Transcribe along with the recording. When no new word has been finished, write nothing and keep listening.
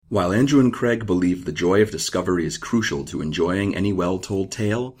While Andrew and Craig believe the joy of discovery is crucial to enjoying any well-told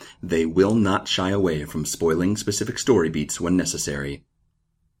tale, they will not shy away from spoiling specific story beats when necessary.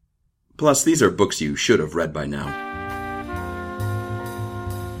 Plus, these are books you should have read by now.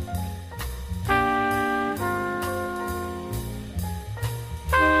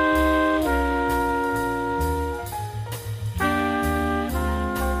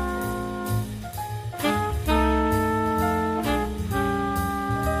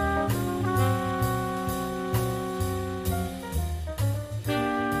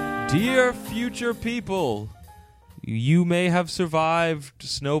 Dear future people, you may have survived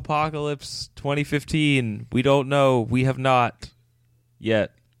Snowpocalypse 2015. We don't know. We have not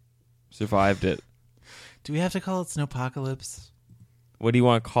yet survived it. Do we have to call it Snowpocalypse? What do you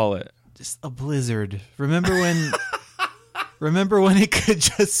want to call it? Just a blizzard. Remember when it could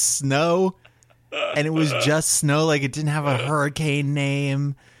just snow and it was just snow, like it didn't have a hurricane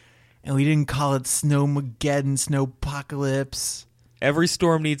name, and we didn't call it Snowmageddon, Snowpocalypse. Every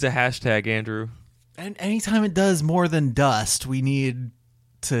storm needs a hashtag, Andrew. And anytime it does more than dust, we need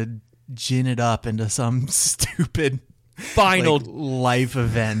to gin it up into some stupid Final life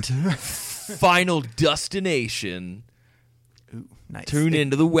event. Final destination. Ooh, nice. Tune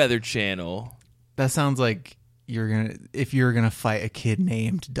into the Weather Channel. That sounds like if you're gonna fight a kid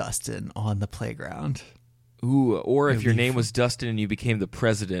named Dustin on the playground. Ooh, or if your name was Dustin and you became the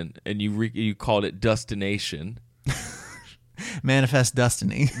president and you called it Dustination. Manifest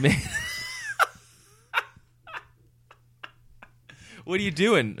Destiny. What are you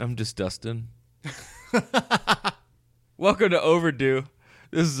doing? I'm just Dustin. Welcome to Overdue.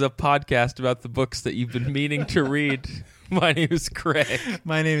 This is a podcast about the books that you've been meaning to read. My name is Craig.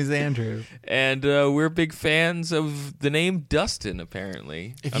 My name is Andrew. And we're big fans of the name Dustin,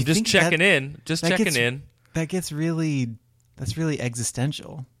 apparently. I'm just checking in. Just checking in. That's really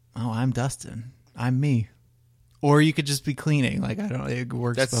existential. Oh, I'm Dustin. I'm me. Or you could just be cleaning. Like, I don't know. It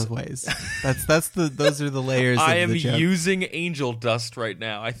works both ways. Those are the layers I of am the joke. using angel dust right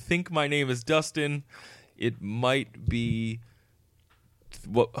now. I think my name is Dustin. It might be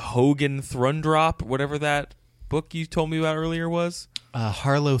Hogan Thrundrop, whatever that book you told me about earlier was.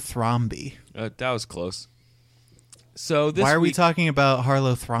 Harlow Thromby. That was close. So Why are we talking about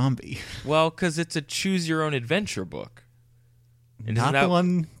Harlow Thromby? Well, because it's a choose-your-own-adventure book. And not the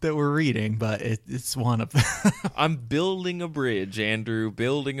one that we're reading, but it's one of them. I'm building a bridge, Andrew.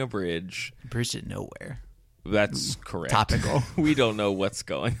 Building a bridge. Bridge to nowhere. That's correct. Topical. We don't know what's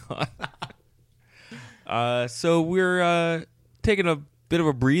going on. So we're taking a bit of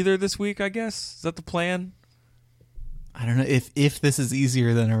a breather this week, I guess. Is that the plan? I don't know. If this is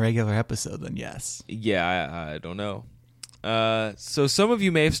easier than a regular episode, then yes. Yeah, I don't know. So some of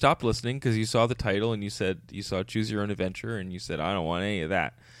you may have stopped listening because you saw the title and you said you saw Choose Your Own Adventure and you said, I don't want any of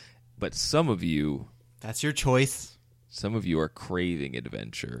that. But some of you... That's your choice. Some of you are craving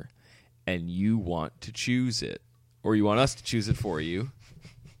adventure and you want to choose it. Or you want us to choose it for you.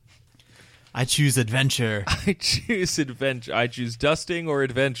 I choose adventure. I choose adventure. I choose dusting or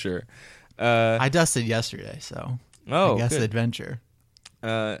adventure. I dusted yesterday, so I guess good. Adventure.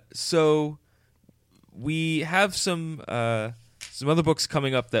 So we have some other books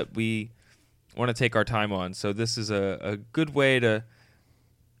coming up that we want to take our time on. So this is a good way to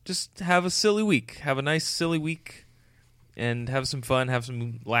just have a silly week. Have a nice silly week and have some fun, have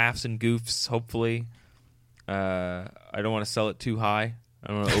some laughs and goofs, hopefully. I don't want to sell it too high. I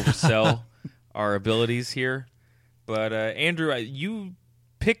don't want to oversell our abilities here. But Andrew, you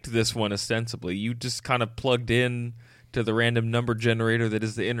picked this one ostensibly. You just kind of plugged in to the random number generator that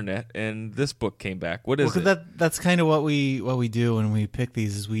is the internet, and this book came back. What is it? That's kind of what we do when we pick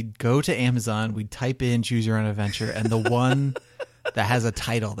these. Is we go to Amazon, we type in Choose Your Own Adventure, and the one that has a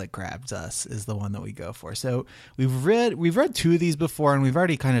title that grabs us is the one that we go for. So we've read two of these before, and we've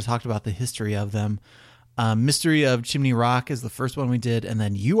already kind of talked about the history of them. Mystery of Chimney Rock is the first one we did, and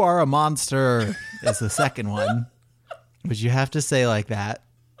then You Are a Monster is the second one, which you have to say like that.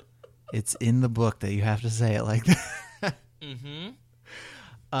 It's in the book that you have to say it like that.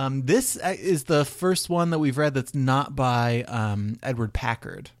 Mm-hmm. This is the first one that we've read that's not by Edward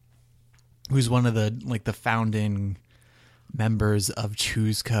Packard, who's one of the founding members of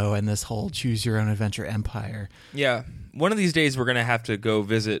ChooseCo and this whole Choose Your Own Adventure empire. Yeah. One of these days we're going to have to go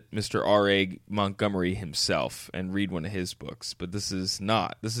visit Mr. R.A. Montgomery himself and read one of his books, but this is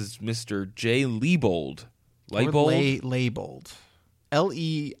not. This is Mr. J. Leibold. Leibold? Leibold.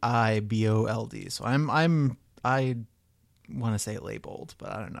 Leibold. So I want to say Leibold,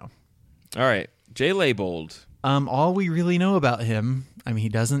 but I don't know. All right. J. Leibold. All we really know about him, I mean, he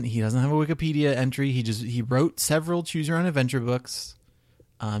doesn't have a Wikipedia entry. He wrote several Choose Your Own Adventure books.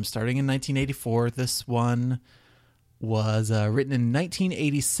 starting in 1984. This one was written in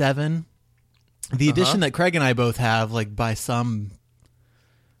 1987. The edition that Craig and I both have, like by some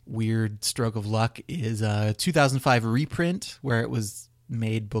weird stroke of luck, is a 2005 reprint where it was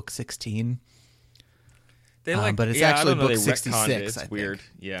made book 16. But it's actually book 66. It's weird.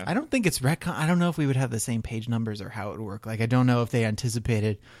 Yeah. I don't think it's retcon. I don't know if we would have the same page numbers or how it would work. Like, I don't know if they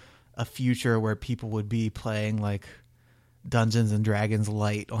anticipated a future where people would be playing like Dungeons and Dragons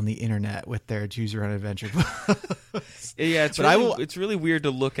Light on the internet with their Choose Your Own Adventure book. Yeah, it's really weird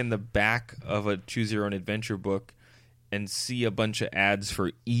to look in the back of a Choose Your Own Adventure book and see a bunch of ads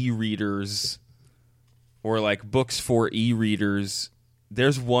for e-readers or like books for e-readers.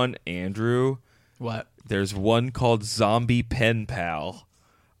 There's one, Andrew. What? There's one called Zombie Pen Pal.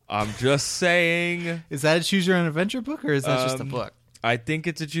 I'm just saying. Is that a Choose Your Own Adventure book, or is that just a book? I think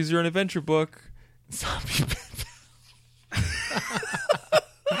it's a Choose Your Own Adventure book. Zombie Pen Pal.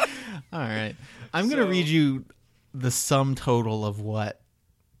 All right. I'm going to read you the sum total of what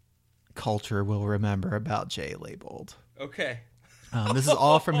culture will remember about Jay Leibold. Okay. This is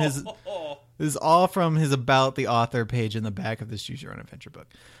all from his. This is all from his About the Author page in the back of this Choose Your Own Adventure book.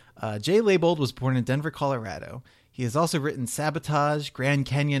 Jay Leibold was born in Denver, Colorado. He has also written Sabotage, Grand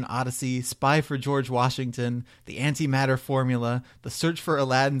Canyon Odyssey, Spy for George Washington, The Antimatter Formula, The Search for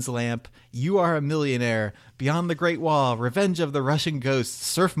Aladdin's Lamp, You Are a Millionaire, Beyond the Great Wall, Revenge of the Russian Ghosts,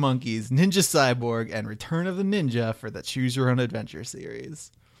 Surf Monkeys, Ninja Cyborg, and Return of the Ninja for the Choose Your Own Adventure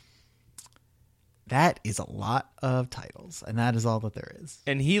series. That is a lot of titles, and that is all that there is.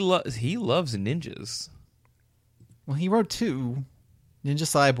 And he loves ninjas. Well, he wrote 2. Ninja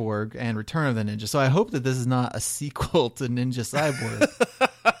Cyborg and Return of the Ninja. So I hope that this is not a sequel to Ninja Cyborg.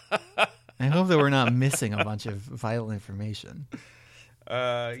 I hope that we're not missing a bunch of vital information.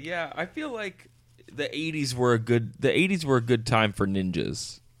 Yeah, I feel like the 80s were a good time for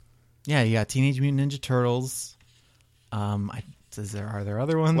ninjas. Yeah, you got Teenage Mutant Ninja Turtles. Are there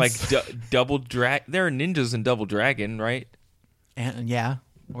other ones? Like Double Dragon. There are ninjas in Double Dragon, right? And yeah,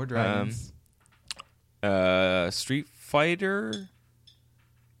 or dragons. Street Fighter.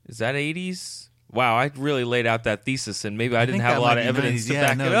 Is that 80s? Wow, I really laid out that thesis, and maybe I didn't have a lot of evidence to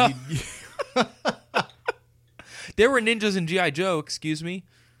back it up. There were ninjas in G.I. Joe, excuse me.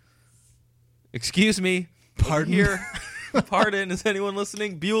 Pardon? Here. Pardon, is anyone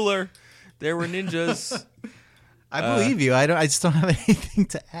listening? Bueller. There were ninjas. I believe you. I just don't have anything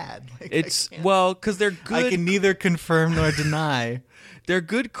to add. Like, because they're good. I can neither confirm nor deny. They're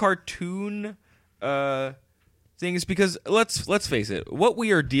good cartoon things, because let's face it, what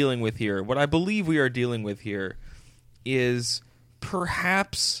I believe we are dealing with here is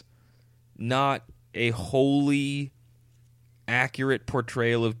perhaps not a wholly accurate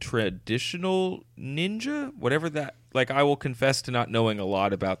portrayal of traditional ninja, whatever that, like, I will confess to not knowing a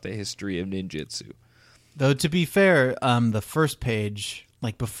lot about the history of ninjutsu. Though, to be fair, the first page,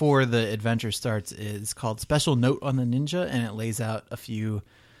 like before the adventure starts, is called Special Note on the Ninja, and it lays out a few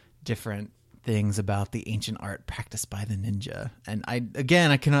different things about the ancient art practiced by the ninja. And I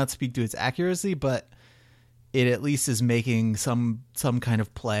cannot speak to its accuracy, but it at least is making some kind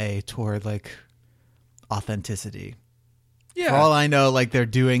of play toward like authenticity. Yeah. For all I know, like they're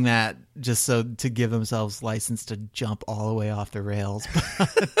doing that just so to give themselves license to jump all the way off the rails.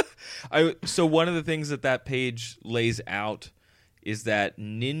 So one of the things that page lays out is that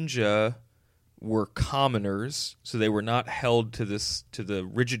ninja were commoners, so they were not held to the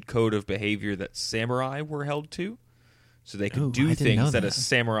rigid code of behavior that samurai were held to. So they could do things that a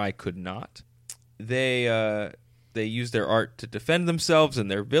samurai could not. They used their art to defend themselves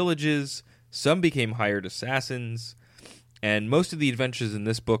and their villages. Some became hired assassins, and most of the adventures in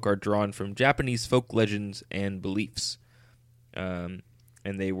this book are drawn from Japanese folk legends and beliefs. And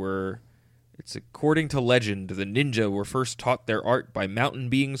it's according to legend, the ninja were first taught their art by mountain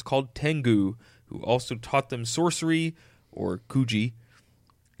beings called Tengu, who also taught them sorcery, or kuji.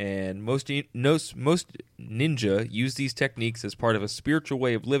 And most ninja use these techniques as part of a spiritual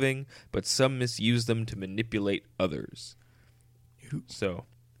way of living, but some misuse them to manipulate others. So,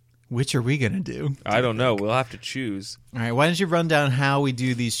 which are we going to do? I don't know. We'll have to choose. All right, why don't you run down how we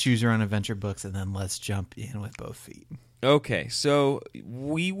do these Choose Your Own Adventure books, and then let's jump in with both feet. Okay, so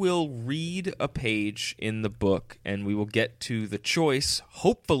we will read a page in the book, and we will get to the choice.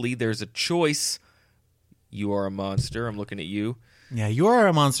 Hopefully there's a choice. You are a monster. I'm looking at you. Yeah, You Are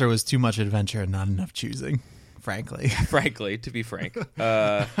a Monster was too much adventure and not enough choosing, frankly. Frankly, to be frank.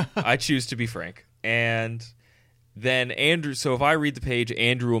 I choose to be frank. And then Andrew, so if I read the page,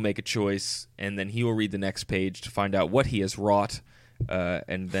 Andrew will make a choice, and then he will read the next page to find out what he has wrought.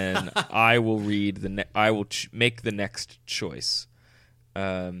 And then I will read make the next choice.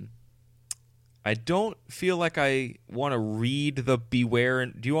 I don't feel like I want to read the Beware.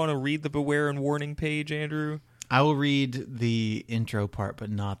 Do you want to read the Beware and Warning page, Andrew? I will read the intro part, but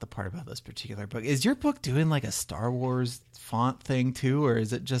not the part about this particular book. Is your book doing like a Star Wars font thing too, or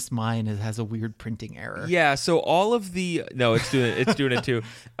is it just mine? It has a weird printing error. Yeah. So all of the it's doing it too.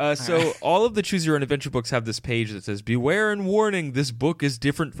 All of the Choose Your Own Adventure books have this page that says Beware and Warning. This book is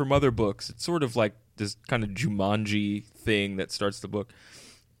different from other books. It's sort of like this kind of Jumanji thing that starts the book,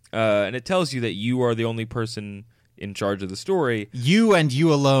 and it tells you that you are the only person in charge of the story. You and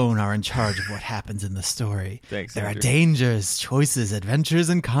you alone are in charge of what happens in the story. Thanks, There Andrew. are dangers, choices, adventures,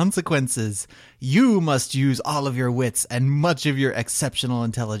 and consequences. You must use all of your wits and much of your exceptional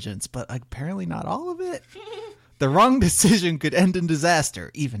intelligence, but apparently not all of it. The wrong decision could end in disaster,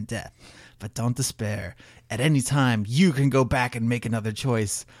 even death. But don't despair. At any time, you can go back and make another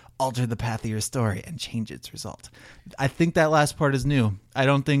choice, alter the path of your story, and change its result. I think that last part is new. I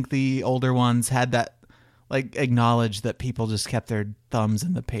don't think the older ones had that, like, acknowledge that people just kept their thumbs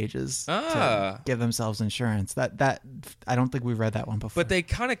in the pages to give themselves insurance. That I don't think we've read that one before. But they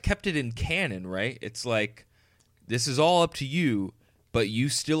kind of kept it in canon, right? It's like, this is all up to you, but you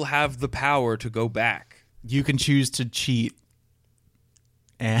still have the power to go back. You can choose to cheat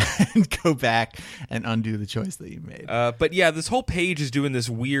and go back and undo the choice that you made. But yeah, this whole page is doing this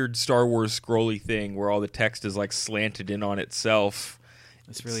weird Star Wars scrolly thing where all the text is like slanted in on itself.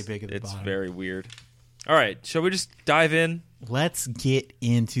 It's really big at the bottom. It's very weird. All right, shall we just dive in? Let's get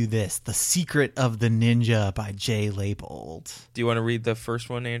into this. The Secret of the Ninja by Jay Leibold. Do you want to read the first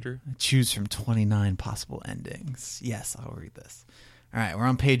one, Andrew? Choose from 29 possible endings. Yes, I'll read this. All right, we're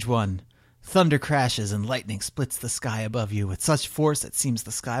on page 1. Thunder crashes and lightning splits the sky above you with such force it seems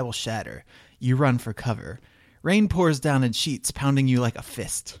the sky will shatter. You run for cover. Rain pours down in sheets, pounding you like a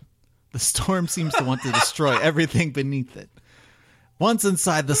fist. The storm seems to want to destroy everything beneath it. Once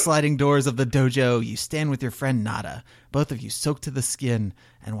inside the sliding doors of the dojo, you stand with your friend Nada, both of you soaked to the skin,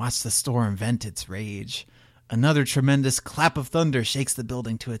 and watch the storm vent its rage. Another tremendous clap of thunder shakes the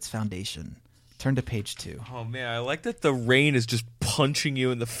building to its foundation. Turn to page 2. Oh, man, I like that the rain is just punching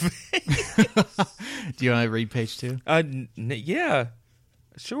you in the face. Do you want to read page 2? Yeah,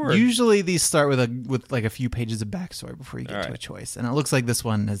 sure. Usually these start with like a few pages of backstory before you get All to right. a choice. And it looks like this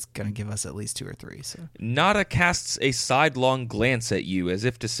one is going to give us at least 2 or 3. So Nada casts a sidelong glance at you as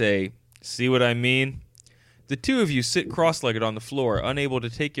if to say, "See what I mean?" The two of you sit cross-legged on the floor, unable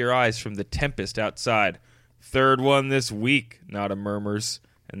to take your eyes from the tempest outside. "Third one this week," Nada murmurs,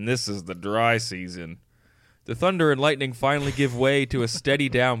 "and this is the dry season." The thunder and lightning finally give way to a steady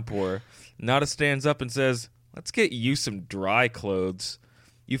downpour. Nada stands up and says, "Let's get you some dry clothes."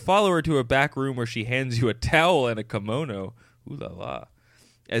 You follow her to a back room where she hands you a towel and a kimono. Ooh la la.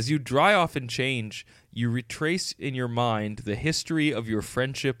 As you dry off and change, you retrace in your mind the history of your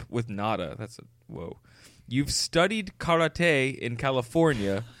friendship with Nada. Whoa. You've studied karate in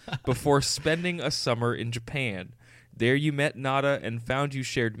California before spending a summer in Japan. There you met Nada and found you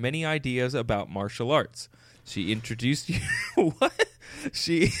shared many ideas about martial arts. She introduced you... What?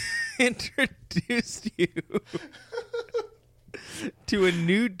 She introduced you to a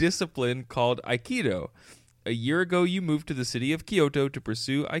new discipline called Aikido. A year ago, you moved to the city of Kyoto to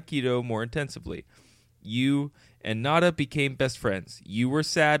pursue Aikido more intensively. You and Nada became best friends. You were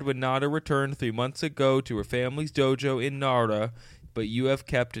sad when Nada returned 3 months ago to her family's dojo in Nara, but you have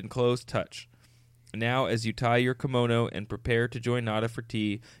kept in close touch. Now, as you tie your kimono and prepare to join Nada for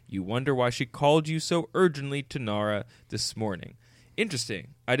tea, you wonder why she called you so urgently to Nara this morning.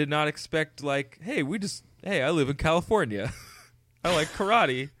 Interesting. I did not expect, hey, I live in California. I like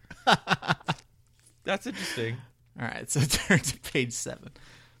karate. That's interesting. all right, so turn to page 7.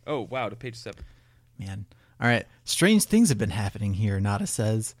 Oh, wow, to page 7. Man. All right. Strange things have been happening here, Nada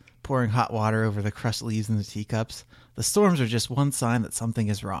says, pouring hot water over the crushed leaves in the teacups. The storms are just one sign that something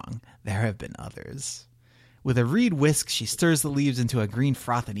is wrong. There have been others. With a reed whisk, she stirs the leaves into a green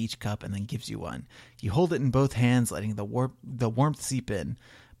froth in each cup and then gives you one. You hold it in both hands, letting the warmth seep in.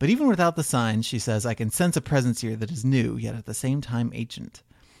 But even without the sign, she says, I can sense a presence here that is new, yet at the same time ancient.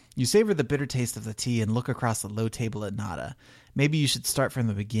 You savor the bitter taste of the tea and look across the low table at Nada. Maybe you should start from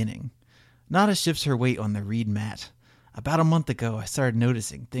the beginning. Nada shifts her weight on the reed mat. About a month ago, I started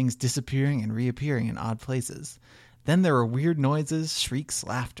noticing things disappearing and reappearing in odd places. Then there were weird noises, shrieks,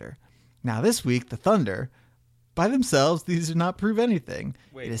 laughter. Now this week, the thunder. By themselves, these do not prove anything.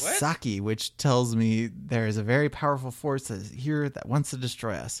 Wait, it is what? Saki, which tells me there is a very powerful force that is here that wants to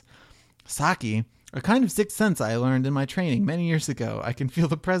destroy us. Saki, a kind of sixth sense I learned in my training many years ago. I can feel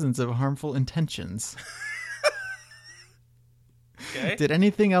the presence of harmful intentions. Okay. Did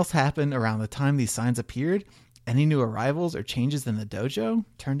anything else happen around the time these signs appeared? Any new arrivals or changes in the dojo?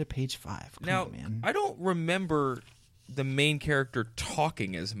 Turn to page 5. Come Now, on, man. I don't remember the main character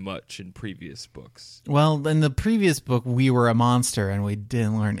talking as much in previous books. Well, in the previous book, we were a monster and we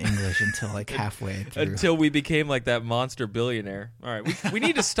didn't learn English until like halfway through. Until we became like that monster billionaire. All right, we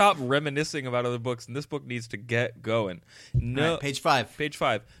need to stop reminiscing about other books, and this book needs to get going. No, All right, page 5. Page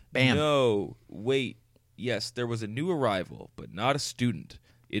 5. Bam. No, wait. Yes, there was a new arrival, but not a student.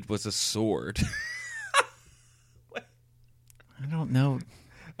 It was a sword. I don't know.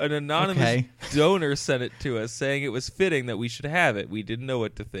 An anonymous donor sent it to us, saying it was fitting that we should have it. We didn't know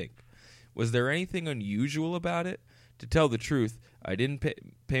what to think. Was there anything unusual about it? To tell the truth, I didn't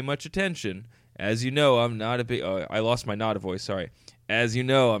pay much attention. As you know, I'm not a big... I lost my Nada voice, sorry. As you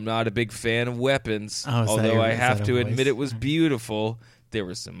know, I'm not a big fan of weapons, although I have to admit it was beautiful. There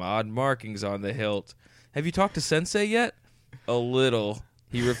were some odd markings on the hilt. Have you talked to Sensei yet? A little.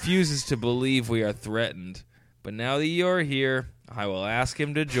 He refuses to believe we are threatened. But now that you're here, I will ask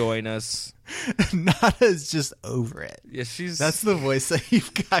him to join us. Nada's just over it. Yeah, That's the voice that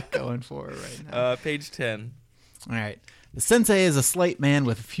you've got going for her right now. Page 10. All right. The sensei is a slight man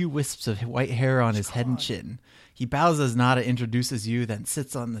with a few wisps of white hair on his head and chin. He bows as Nada introduces you, then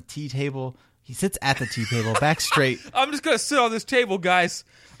sits on the tea table. He sits at the tea table, back straight, I'm just going to sit on this table, guys.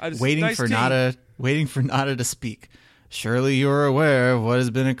 waiting for Nada to speak. Surely you are aware of what has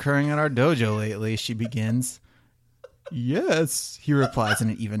been occurring at our dojo lately, she begins. Yes, he replies in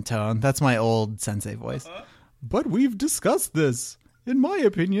an even tone. That's my old sensei voice. But we've discussed this. In my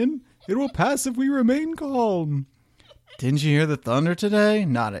opinion, it will pass if we remain calm. Didn't you hear the thunder today?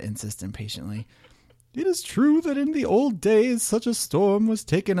 Nada insists impatiently. It is true that in the old days such a storm was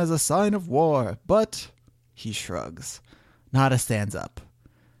taken as a sign of war, but... He shrugs. Nada stands up.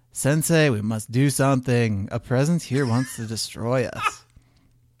 Sensei, we must do something. A presence here wants to destroy us.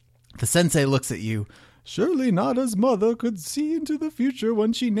 The sensei looks at you. Surely Nada's mother could see into the future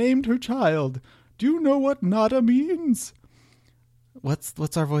when she named her child. Do you know what Nada means?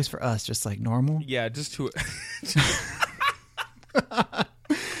 What's our voice for us? Just like normal? Yeah, just to...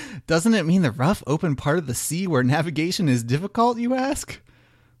 Doesn't it mean the rough, open part of the sea where navigation is difficult, you ask?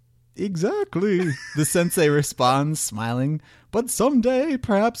 Exactly, the sensei responds, smiling. But someday,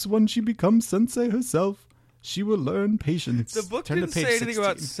 perhaps when she becomes sensei herself, she will learn patience. The book didn't say anything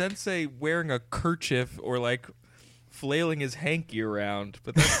about Sensei wearing a kerchief or like flailing his hanky around,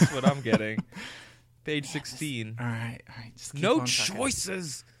 but that's what I'm getting. Page 16. All right. Just keep No on talking.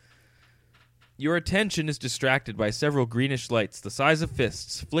 choices. Your attention is distracted by several greenish lights, the size of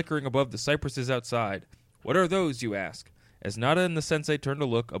fists, flickering above the cypresses outside. What are those, you ask? As Nada and the sensei turn to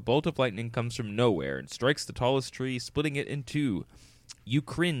look, a bolt of lightning comes from nowhere and strikes the tallest tree, splitting it in two. You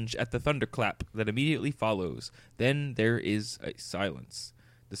cringe at the thunderclap that immediately follows. Then there is a silence.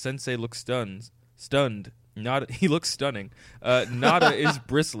 The sensei looks stunned. He looks stunning. Nada is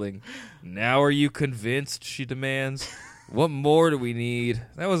bristling. Now are you convinced? She demands. What more do we need?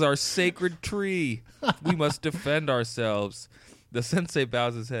 That was our sacred tree. We must defend ourselves. The sensei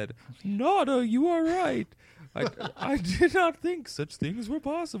bows his head. Nada, you are right. I did not think such things were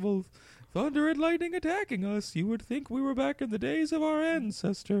possible. Thunder and lightning attacking us. You would think we were back in the days of our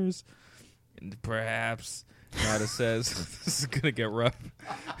ancestors. And perhaps, Nada says, this is going to get rough.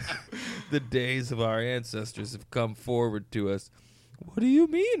 The days of our ancestors have come forward to us. What do you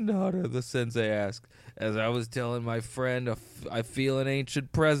mean, Nada? The sensei asked. As I was telling my friend, I feel an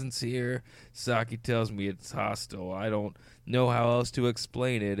ancient presence here. Saki tells me it's hostile. I don't know how else to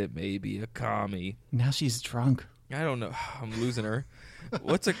explain it. It may be a kami. Now she's drunk. I don't know. I'm losing her.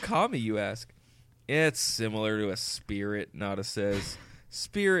 What's a kami, you ask? It's similar to a spirit, Nada says.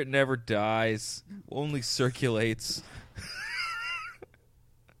 Spirit never dies, only circulates.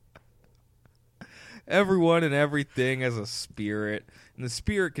 Everyone and everything has a spirit, and the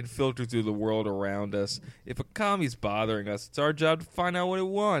spirit can filter through the world around us. If a kami's bothering us, it's our job to find out what it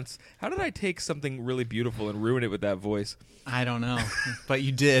wants. How did I take something really beautiful and ruin it with that voice? I don't know, but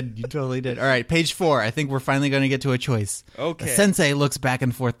you did. You totally did. All right, page 4. I think we're finally going to get to a choice. Okay. The sensei looks back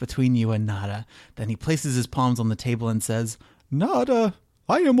and forth between you and Nada. Then he places his palms on the table and says, Nada,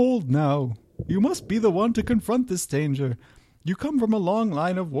 I am old now. You must be the one to confront this danger. You come from a long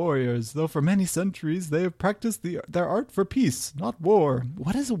line of warriors, though for many centuries they have practiced their art for peace, not war.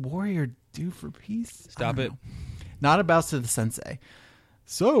 What does a warrior do for peace? Stop it. Nada bows to the sensei.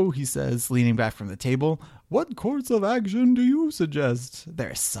 So, he says, leaning back from the table, what course of action do you suggest? There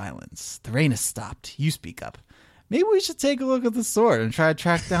is silence. The rain has stopped. You speak up. Maybe we should take a look at the sword and try to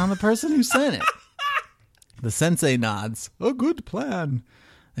track down the person who sent it. The sensei nods. A good plan.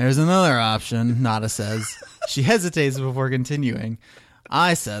 There's another option, Nada says. She hesitates before continuing.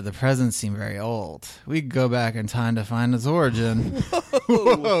 I said the presents seem very old. We could go back in time to find its origin.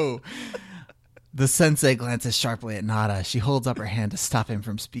 Whoa. The sensei glances sharply at Nada. She holds up her hand to stop him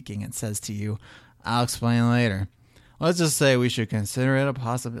from speaking and says to you, I'll explain later. Let's just say we should consider it a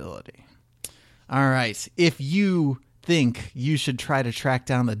possibility. All right. If you think you should try to track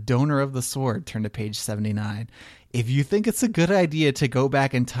down the donor of the sword, turn to page 79. If you think it's a good idea to go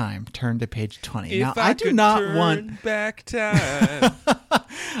back in time, turn to page 20. If now, I do could not turn want back time.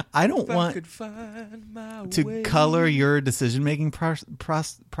 I don't If I want could find my to way. color your decision-making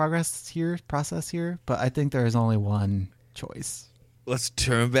process here, but I think there is only one choice. Let's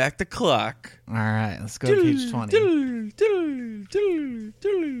turn back the clock. All right, let's go to page 20.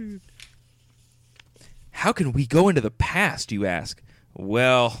 How can we go into the past, you ask?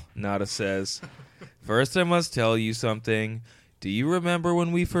 Well, Nada says, first I must tell you something. Do you remember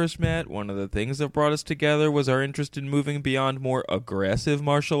when we first met? One of the things that brought us together was our interest in moving beyond more aggressive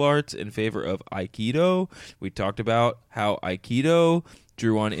martial arts in favor of Aikido. We talked about how Aikido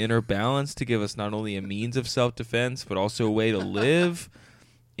drew on inner balance to give us not only a means of self-defense, but also a way to live.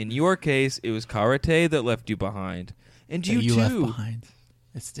 In your case, it was karate that left you behind. And That you left too. behind.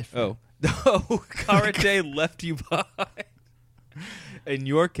 It's different. Oh, karate left you behind. In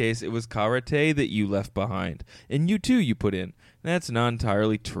your case, it was karate that you left behind. And you too, you put in. That's not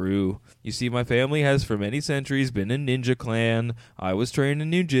entirely true. You see, my family has for many centuries been a ninja clan. I was trained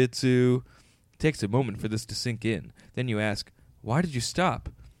in ninjutsu. It takes a moment for this to sink in. Then you ask, why did you stop?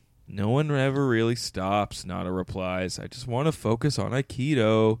 No one ever really stops, Nada replies. I just want to focus on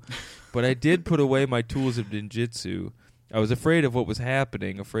Aikido. But I did put away my tools of ninjutsu. I was afraid of what was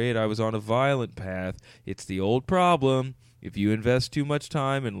happening, afraid I was on a violent path. It's the old problem. If you invest too much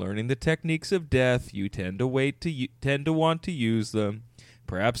time in learning the techniques of death, you tend to want to use them.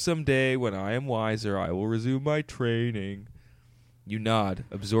 Perhaps someday, when I am wiser, I will resume my training. You nod,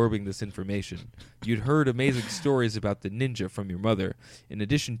 absorbing this information. You'd heard amazing stories about the ninja from your mother. In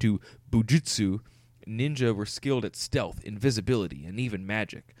addition to bujutsu, ninja were skilled at stealth, invisibility, and even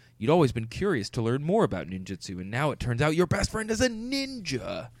magic. You'd always been curious to learn more about ninjutsu, and now it turns out your best friend is a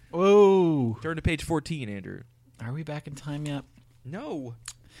ninja. Whoa. Turn to page 14, Andrew. Are we back in time yet? No.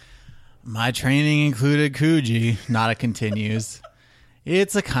 My training included Kuji, Nada continues.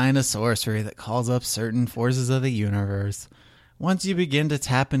 It's a kind of sorcery that calls up certain forces of the universe. Once you begin to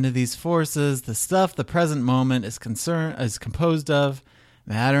tap into these forces, the stuff the present moment is composed of,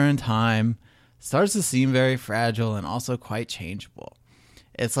 matter and time, starts to seem very fragile and also quite changeable.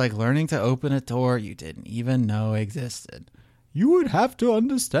 It's like learning to open a door you didn't even know existed. You would have to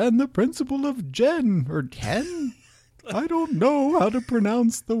understand the principle of Gen or Ken. I don't know how to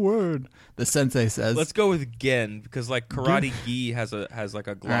pronounce the word. The sensei says. Let's go with Gen, because like karate gi has like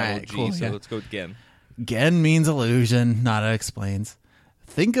a glottal Alright, G, cool, so yeah. let's go with Gen. Gen means illusion, Nada explains.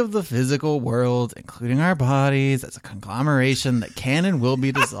 Think of the physical world, including our bodies, as a conglomeration that can and will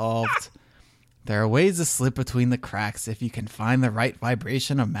be dissolved. There are ways to slip between the cracks if you can find the right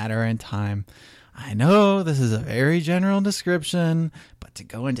vibration of matter and time. I know this is a very general description, but to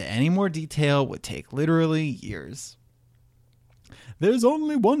go into any more detail would take literally years. There's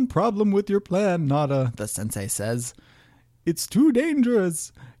only one problem with your plan, Nada, the sensei says. It's too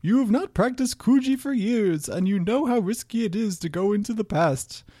dangerous. You have not practiced Kuji for years, and you know how risky it is to go into the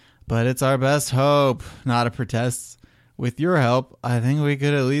past. But it's our best hope, Nada protests. With your help, I think we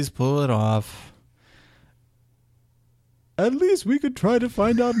could at least pull it off. At least we could try to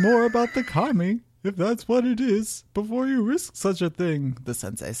find out more about the kami, if that's what it is, before you risk such a thing, the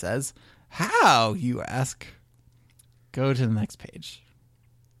sensei says. How, you ask? Go to the next page.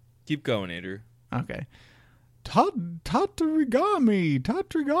 Keep going, Andrew. Okay. Tatrigami,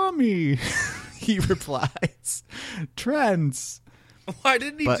 he replies. Trance. Why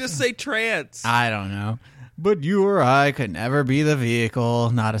didn't he just say trance? I don't know. But you or I could never be the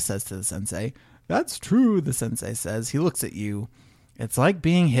vehicle, Nada says to the sensei. That's true, the sensei says. He looks at you. It's like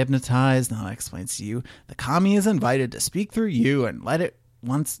being hypnotized, Nada explains to you. The kami is invited to speak through you and let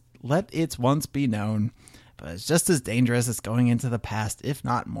its once be known. But it's just as dangerous as going into the past, if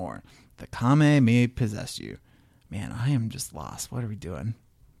not more. The kami may possess you. Man, I am just lost. What are we doing?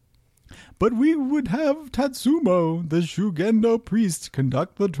 But we would have Tatsumo, the Shugendo priest,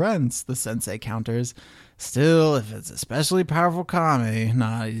 conduct the trance, the sensei counters. Still, if it's especially powerful kami,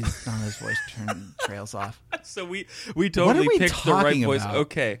 his voice trails off. So we totally we picked the right talking voice. about?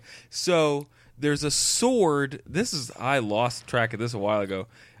 Okay, so there's a sword. I lost track of this a while ago.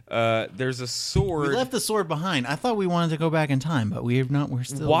 There's a sword. We left the sword behind. I thought we wanted to go back in time, but we're not. We're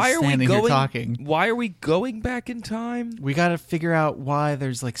still Why are we standing here going? talking. Why are we going back in time? We got to figure out why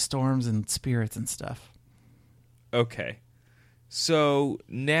there's like storms and spirits and stuff. Okay, So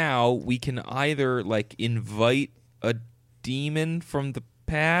now we can either like invite a demon from the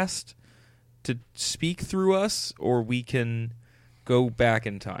past to speak through us, or we can go back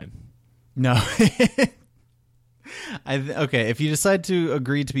in time. No. Okay, if you decide to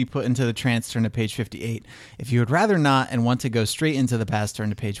agree to be put into the trance, turn to page 58. If you would rather not and want to go straight into the past, turn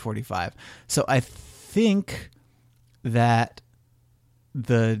to page 45. So I think that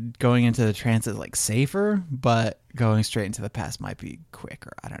the going into the trance is like safer, but going straight into the past might be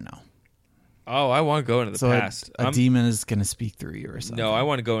quicker. I don't know. Oh, I want to go into the past. A demon is going to speak through you or something. No, I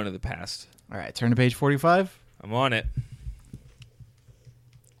want to go into the past. All right, turn to page 45. I'm on it.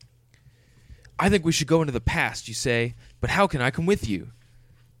 I think we should go into the past, you say, but how can I come with you?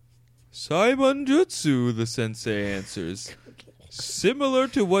 Simon Jutsu, the sensei answers. Similar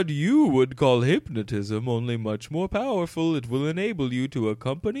to what you would call hypnotism, only much more powerful, it will enable you to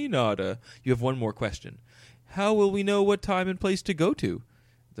accompany Nada. You have one more question. How will we know what time and place to go to?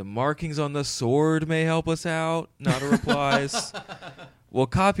 The markings on the sword may help us out, Nada replies. We'll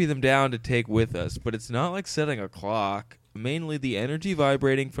copy them down to take with us, but it's not like setting a clock. Mainly the energy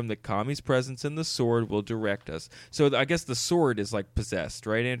vibrating from the kami's presence in the sword will direct us. So I guess the sword is like possessed,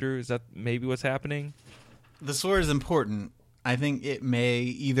 right, Andrew? Is that maybe what's happening? The sword is important. I think it may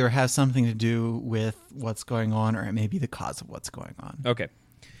either have something to do with what's going on, or it may be the cause of what's going on. Okay.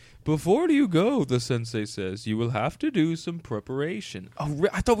 Before you go, the sensei says, you will have to do some preparation. Oh,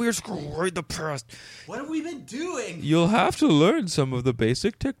 I thought we were screwing the past. What have we been doing? You'll have to learn some of the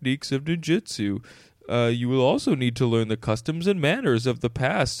basic techniques of ninjutsu. You will also need to learn the customs and manners of the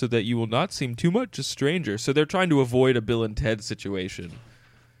past so that you will not seem too much a stranger. So they're trying to avoid a Bill and Ted situation.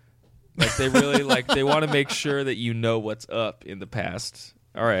 Like they really they want to make sure that you know what's up in the past.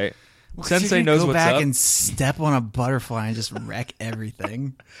 All right. Well, Sensei knows what's up. Go back and step on a butterfly and just wreck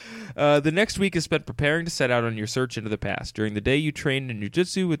everything. The next week is spent preparing to set out on your search into the past. During the day, you train in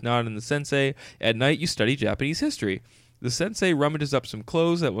Jiu-Jitsu with Nada and the sensei. At night, you study Japanese history. The sensei rummages up some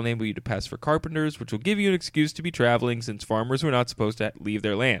clothes that will enable you to pass for carpenters, which will give you an excuse to be traveling since farmers were not supposed to leave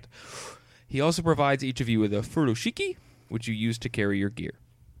their land. He also provides each of you with a furoshiki, which you use to carry your gear.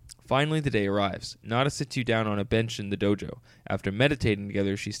 Finally, the day arrives. Nada sits you down on a bench in the dojo. After meditating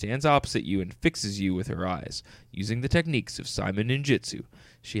together, she stands opposite you and fixes you with her eyes, using the techniques of Simon Ninjutsu.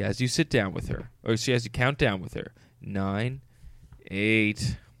 She has you count down with her. 9,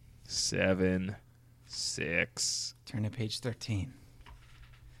 8, 7, 6. Turn to page 13.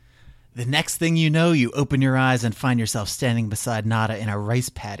 The next thing you know, you open your eyes and find yourself standing beside Nada in a rice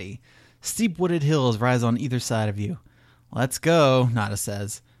paddy. Steep wooded hills rise on either side of you. Let's go, Nada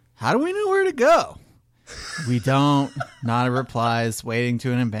says. How do we know where to go? We don't, Nada replies, wading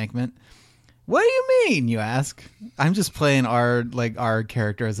to an embankment. What do you mean, you ask? I'm just playing our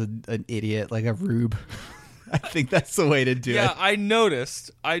character as an idiot, like a rube. I think that's the way to do it. Yeah, I noticed.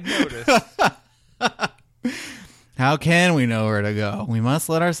 How can we know where to go? We must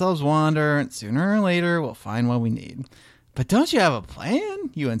let ourselves wander, and sooner or later we'll find what we need. But don't you have a plan?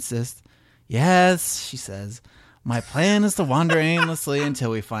 You insist. Yes, she says. My plan is to wander aimlessly until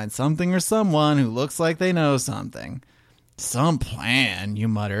we find something or someone who looks like they know something. Some plan, you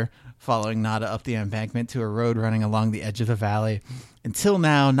mutter, following Nada up the embankment to a road running along the edge of the valley. Until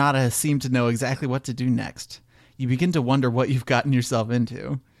now, Nada has seemed to know exactly what to do next. You begin to wonder what you've gotten yourself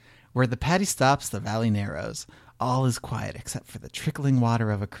into. Where the paddy stops, the valley narrows. All is quiet except for the trickling water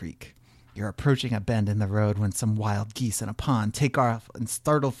of a creek. You're approaching a bend in the road when some wild geese in a pond take off in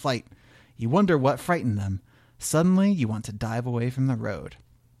startled flight. You wonder what frightened them. Suddenly, you want to dive away from the road.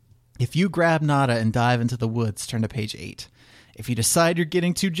 If you grab Nada and dive into the woods, turn to page 8. If you decide you're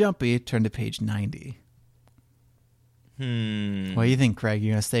getting too jumpy, turn to page 90. What do you think, Craig?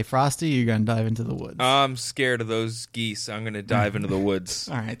 You going to stay frosty or you going to dive into the woods? I'm scared of those geese. I'm going to dive into the woods.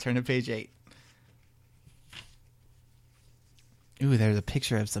 All right, turn to page 8. Ooh, there's a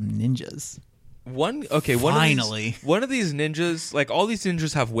picture of some ninjas. Finally. One of these ninjas, like all these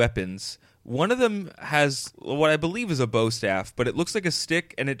ninjas have weapons. One of them has what I believe is a bow staff, but it looks like a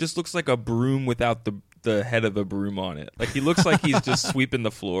stick, and it just looks like a broom without the head of a broom on it. Like he looks like he's just sweeping the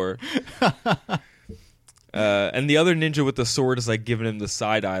floor. And the other ninja with the sword is like giving him the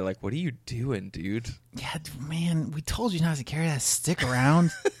side eye, like, "What are you doing, dude?" Yeah, man, we told you not to carry that stick around.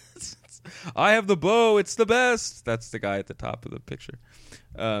 I have the bow. It's the best. That's the guy at the top of the picture.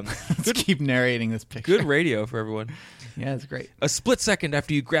 Let's keep narrating this picture. Good radio for everyone. Yeah, it's great. A split second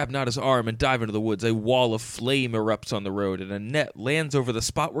after you grab Nada's arm and dive into the woods, a wall of flame erupts on the road, and a net lands over the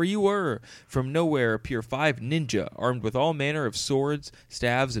spot where you were. From nowhere appear 5 ninja, armed with all manner of swords,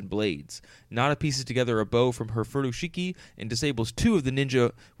 staves, and blades. Nada pieces together a bow from her furoshiki and disables 2 of the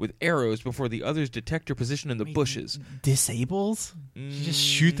ninja with arrows before the others detect her position in the bushes. Disables? You just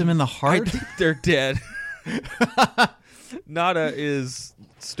shoot them in the heart? I think they're dead. Nada is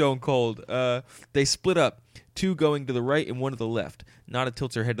stone cold. They split up. 2 going to the right and 1 to the left. Nada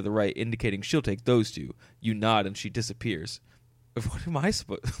tilts her head to the right, indicating she'll take those 2. You nod and she disappears. What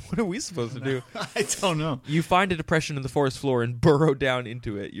are we supposed to do? I don't know. You find a depression in the forest floor and burrow down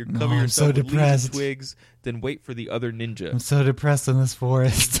into it. You cover I'm yourself so with leaves depressed. and twigs, then wait for the other ninja. I'm so depressed in this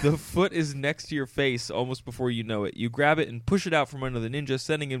forest. The foot is next to your face almost before you know it. You grab it and push it out from under the ninja,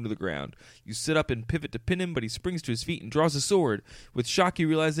 sending him to the ground. You sit up and pivot to pin him, but he springs to his feet and draws a sword. With shock, you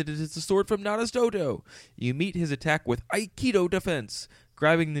realize that it is the sword from Nada's dodo. You meet his attack with Aikido defense,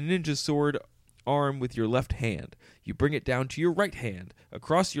 grabbing the ninja's sword arm with your left hand. You bring it down to your right hand,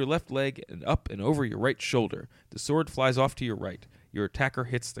 across your left leg, and up and over your right shoulder. The sword flies off to your right. Your attacker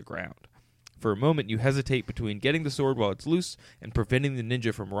hits the ground. For a moment, you hesitate between getting the sword while it's loose and preventing the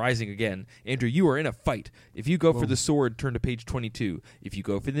ninja from rising again. Andrew, you are in a fight. If you go for the sword, turn to page 22. If you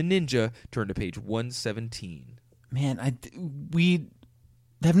go for the ninja, turn to page 117. Man, we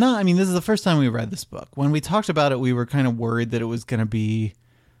have not... I mean, this is the first time we read this book. When we talked about it, we were kind of worried that it was going to be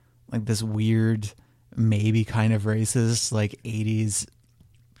like this weird, maybe kind of racist, like 80s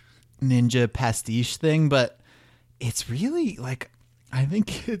ninja pastiche thing, but it's really like, I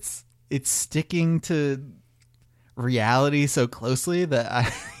think it's sticking to reality so closely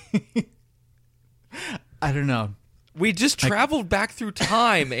that I don't know. We just traveled back through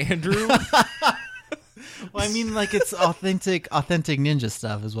time, Andrew. Well, I mean, like, it's authentic ninja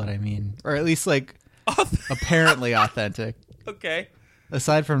stuff is what I mean, or at least like apparently authentic. Okay.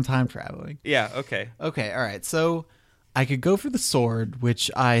 Aside from time traveling. Yeah, okay. Okay, all right. So I could go for the sword,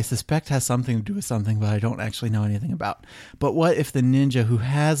 which I suspect has something to do with something, but I don't actually know anything about. But what if the ninja who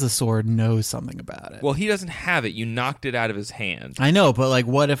has a sword knows something about it? Well, he doesn't have it. You knocked it out of his hand. I know, but like,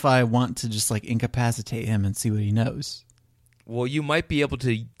 what if I want to just like incapacitate him and see what he knows? Well, you might be able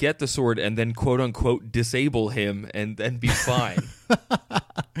to get the sword and then quote-unquote disable him and then be fine.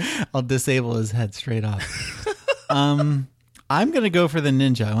 I'll disable his head straight off. I'm going to go for the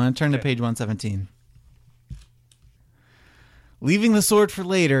ninja. I want to turn to page 117. Leaving the sword for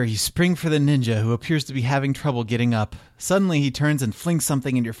later, you spring for the ninja, who appears to be having trouble getting up. Suddenly, he turns and flings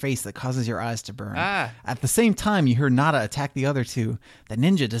something in your face that causes your eyes to burn. At the same time, you hear Nada attack the other 2. The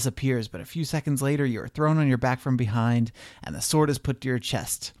ninja disappears, but a few seconds later, you are thrown on your back from behind, and the sword is put to your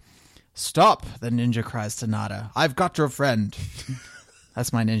chest. Stop, the ninja cries to Nada. I've got your friend.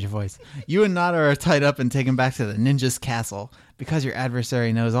 That's my ninja voice. You and Nada are tied up and taken back to the ninja's castle. Because your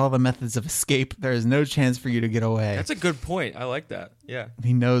adversary knows all the methods of escape, there is no chance for you to get away. That's a good point. I like that. Yeah.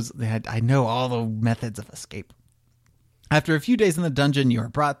 He knows that I know all the methods of escape. After a few days in the dungeon, you are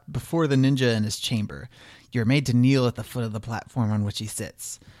brought before the ninja in his chamber. You are made to kneel at the foot of the platform on which he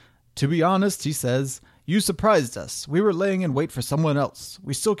sits. To be honest, he says, you surprised us. We were laying in wait for someone else.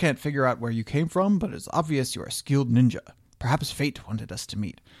 We still can't figure out where you came from, but it's obvious you are a skilled ninja. Perhaps fate wanted us to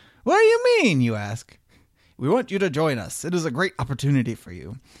meet. What do you mean, you ask? We want you to join us. It is a great opportunity for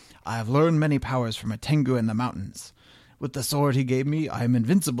you. I have learned many powers from a Tengu in the mountains. With the sword he gave me, I am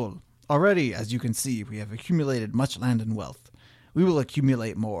invincible. Already, as you can see, we have accumulated much land and wealth. We will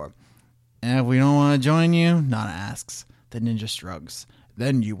accumulate more. And if we don't want to join you, Nana asks. The ninja shrugs.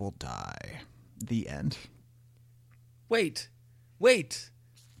 Then you will die. The end. Wait.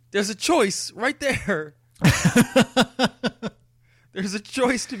 There's a choice right there. There's a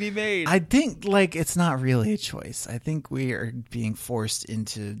choice to be made. I think, like, it's not really a choice. I think we are being forced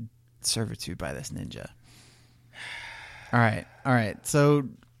into servitude by this ninja. All right. So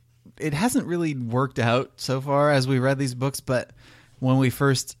it hasn't really worked out so far as we read these books, but when we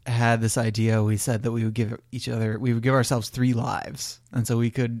first had this idea, we said that we would give ourselves 3 lives. And so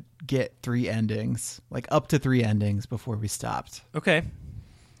we could get 3 endings, like up to 3 endings before we stopped. Okay.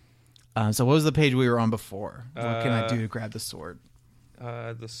 So what was the page we were on before? What can I do to grab the sword?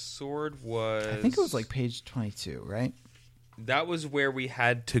 The sword was... I think it was like page 22, right? That was where we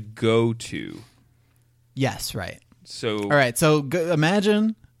had to go to. Yes, right. So... All right, so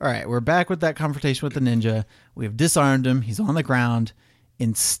imagine... All right, we're back with that confrontation with the ninja. We've disarmed him. He's on the ground.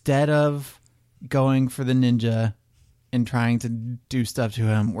 Instead of going for the ninja and trying to do stuff to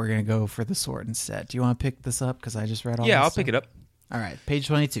him, we're going to go for the sword instead. Do you want to pick this up? Because I just read all this I'll stuff. pick it up. All right, page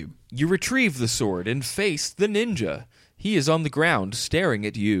 22. You retrieve the sword and face the ninja. He is on the ground, staring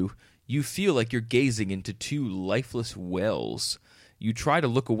at you. You feel like you're gazing into two lifeless wells. You try to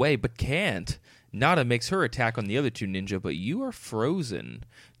look away, but can't. Nada makes her attack on the other two ninja, but you are frozen.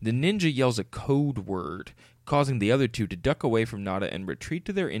 The ninja yells a code word, causing the other two to duck away from Nada and retreat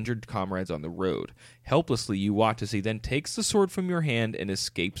to their injured comrades on the road. Helplessly, you watch as he then takes the sword from your hand and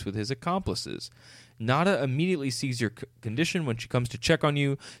escapes with his accomplices. Nada immediately sees your condition when she comes to check on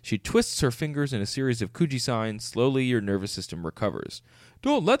you. She twists her fingers in a series of Kuji signs. Slowly, your nervous system recovers.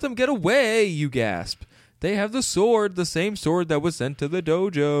 Don't let them get away, you gasp. They have the sword, the same sword that was sent to the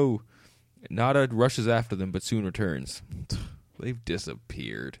dojo. Nada rushes after them, but soon returns. They've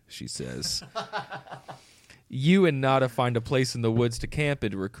disappeared, she says. You and Nada find a place in the woods to camp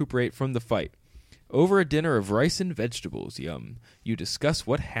and to recuperate from the fight. Over a dinner of rice and vegetables, yum, you discuss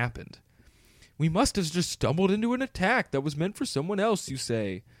what happened. We must have just stumbled into an attack that was meant for someone else, you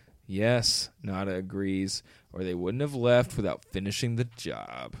say. Yes, Nada agrees, or they wouldn't have left without finishing the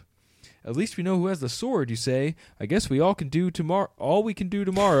job. At least we know who has the sword, you say. I guess we all can do tomorrow. All we can do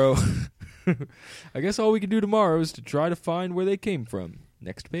tomorrow. I guess all we can do tomorrow is to try to find where they came from.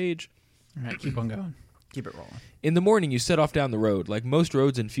 Next page. All right, keep on going. Keep it rolling. In the morning, you set off down the road. Like most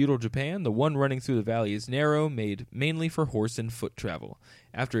roads in feudal Japan, the one running through the valley is narrow, made mainly for horse and foot travel.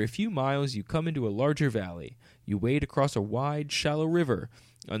 After a few miles, you come into a larger valley. You wade across a wide, shallow river.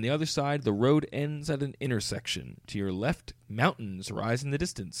 On the other side, the road ends at an intersection. To your left, mountains rise in the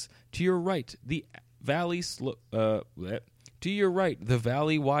distance. To your right, the valley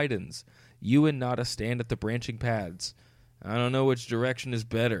widens. You and Nada stand at the branching paths. I don't know which direction is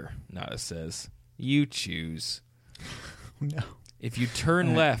better, Nada says. You choose. No. If you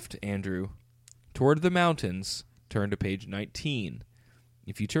turn left, Andrew, toward the mountains, turn to page 19.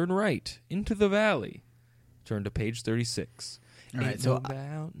 If you turn right, into the valley, turn to page 36. All right, ain't so no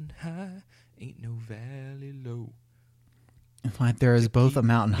mountain high, ain't no valley low. There is both a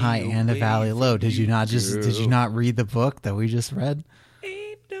mountain high and a valley low. Did you not read the book that we just read?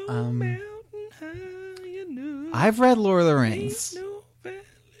 Ain't no mountain high enough. I've read Lord of the Rings. Ain't no valley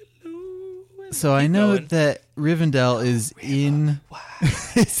low. So I know going. that Rivendell is in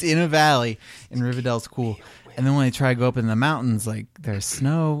it's in a valley, and Rivendell's cool. And then when they try to go up in the mountains, like there's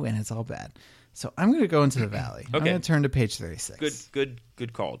snow and it's all bad. So I'm going to go into the valley. I'm going to turn to page 36. Good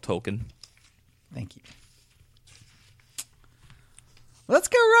call, Tolkien. Thank you. Let's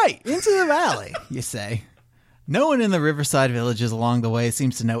go right into the valley, you say. No one in the riverside villages along the way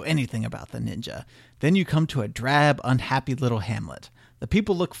seems to know anything about the ninja. Then you come to a drab, unhappy little hamlet. The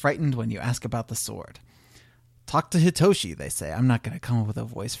people look frightened when you ask about the sword. Talk to Hitoshi, they say. I'm not going to come up with a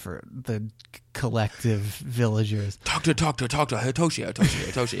voice for the collective villagers. Talk to Hitoshi.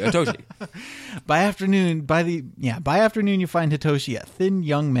 By afternoon, you find Hitoshi, a thin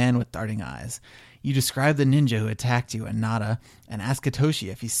young man with darting eyes. You describe the ninja who attacked you and Nada and ask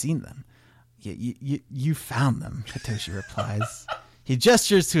Hitoshi if he's seen them. You found them, Hitoshi replies. He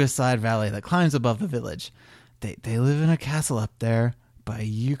gestures to a side valley that climbs above the village. They live in a castle up there, but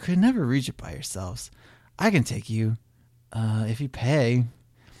you could never reach it by yourselves. I can take you, if you pay.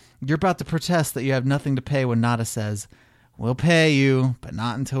 You're about to protest that you have nothing to pay when Nada says, we'll pay you, but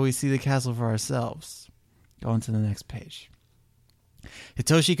not until we see the castle for ourselves. Go on to the next page.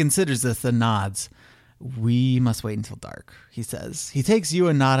 Hitoshi considers this and nods. We must wait until dark, he says. He takes you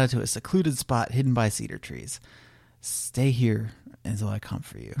and Nada to a secluded spot hidden by cedar trees. Stay here until I come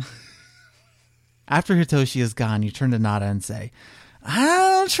for you. After Hitoshi is gone, you turn to Nada and say, I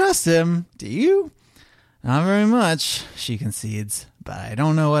don't trust him. Do you? Not very much, she concedes, but I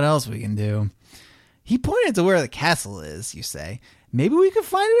don't know what else we can do. He pointed to where the castle is, you say. Maybe we could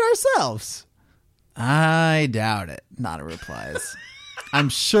find it ourselves. I doubt it, Nada replies. I'm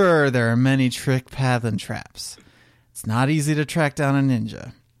sure there are many trick paths and traps. It's not easy to track down a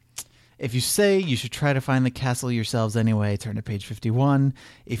ninja. If you say you should try to find the castle yourselves anyway, turn to page 51.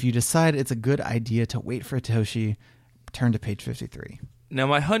 If you decide it's a good idea to wait for Hitoshi, turn to page 53. Now,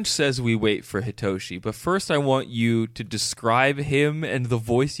 my hunch says we wait for Hitoshi, but first I want you to describe him and the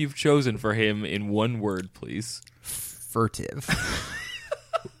voice you've chosen for him in one word, please. Furtive.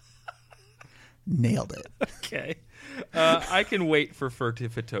 Nailed it. Okay. I can wait for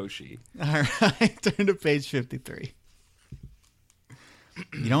furtive Hitoshi. All right, turn to page 53.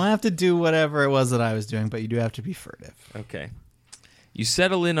 You don't have to do whatever it was that I was doing, but you do have to be furtive. Okay. You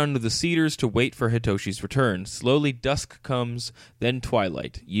settle in under the cedars to wait for Hitoshi's return. Slowly dusk comes, then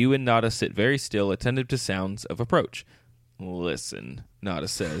twilight. You and Nada sit very still, attentive to sounds of approach. Listen, Nada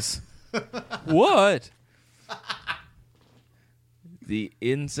says. What? The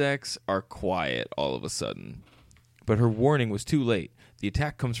insects are quiet all of a sudden. But her warning was too late. The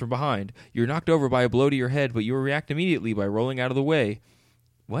attack comes from behind. You're knocked over by a blow to your head, but you react immediately by rolling out of the way.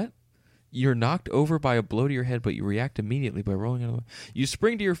 What? You're knocked over by a blow to your head, but you react immediately by rolling out of the way. You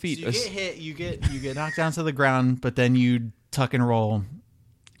spring to your feet. So you get hit, you get knocked down to the ground, but then you tuck and roll,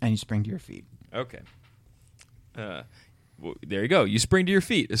 and you spring to your feet. Okay. Well, there you go. You spring to your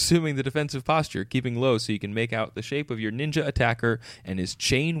feet, assuming the defensive posture, keeping low so you can make out the shape of your ninja attacker and his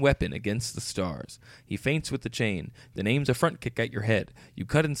chain weapon against the stars. He feints with the chain, then aims a front kick at your head. You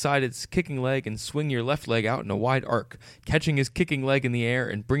cut inside its kicking leg and swing your left leg out in a wide arc, catching his kicking leg in the air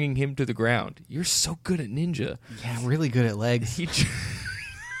and bringing him to the ground. You're so good at ninja. Yeah, really good at legs.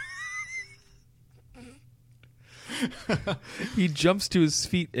 He jumps to his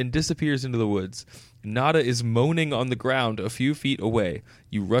feet and disappears into the woods. Nada is moaning on the ground a few feet away.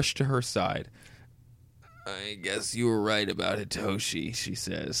 You rush to her side. I guess you were right about Hitoshi, she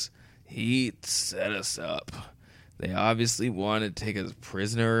says. He set us up. They obviously wanted to take us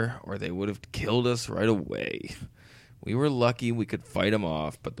prisoner, or they would have killed us right away. We were lucky we could fight him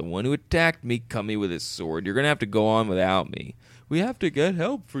off, but the one who attacked me cut me with his sword. You're going to have to go on without me. We have to get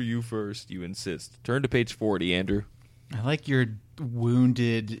help for you first, you insist. Turn to page 40, Andrew. I like your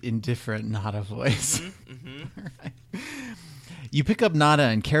wounded, indifferent Nada voice. Right. You pick up Nada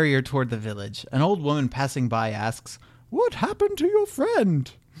and carry her toward the village. An old woman passing by asks, "What happened to your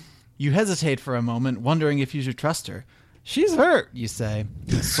friend?" You hesitate for a moment, wondering if you should trust her. "She's hurt," you say.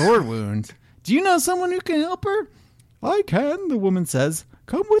 "A sword wound. Do you know someone who can help her?" "I can," the woman says.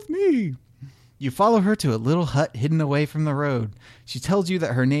 "Come with me." You follow her to a little hut hidden away from the road. She tells you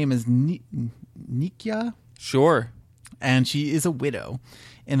that her name is Nikia? Sure. And she is a widow.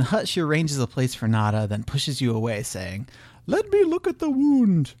 In the hut, she arranges a place for Nada, then pushes you away, saying, "Let me look at the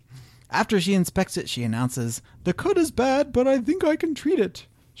wound." After she inspects it, she announces, "The cut is bad, but I think I can treat it.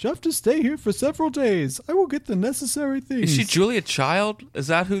 She'll have to stay here for several days. I will get the necessary things." Is she Julia Child? Is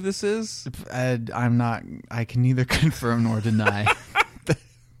that who this is? I'm not. I can neither confirm nor deny.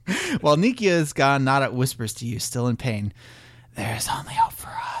 While Nikia is gone, Nada whispers to you, still in pain, "There's only hope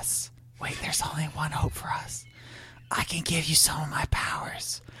for us. Wait, there's only one hope for us. I can give you some of my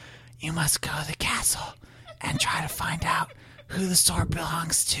powers. You must go to the castle and try to find out who the sword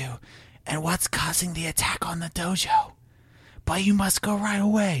belongs to and what's causing the attack on the dojo. But you must go right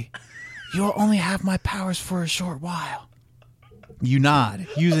away. You will only have my powers for a short while." You nod,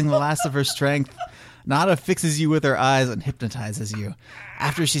 using the last of her strength. Nada fixes you with her eyes and hypnotizes you.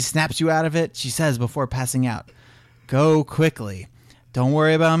 After she snaps you out of it, she says before passing out, "Go quickly. Don't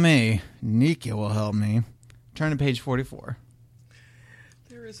worry about me. Nikia will help me." Turn to page 44.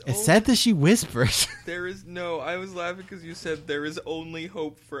 It said that she whispers. There is no. I was laughing because you said there is only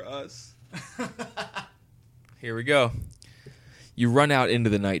hope for us. Here we go. You run out into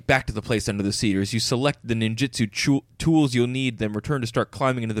the night, back to the place under the cedars. You select the ninjutsu tools you'll need, then return to start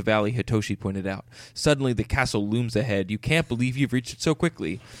climbing into the valley Hitoshi pointed out. Suddenly, the castle looms ahead. You can't believe you've reached it so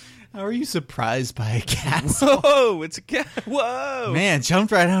quickly. How are you surprised by a castle? Whoa, it's a castle. Whoa. Man,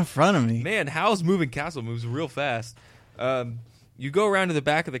 jumped right out in front of me. Man, Hal's moving castle moves real fast. You go around to the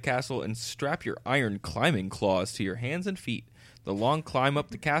back of the castle and strap your iron climbing claws to your hands and feet. The long climb up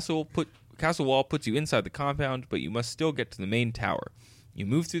the castle wall puts you inside the compound, but you must still get to the main tower. You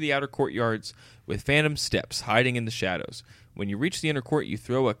move through the outer courtyards with phantom steps hiding in the shadows. When you reach the inner court, you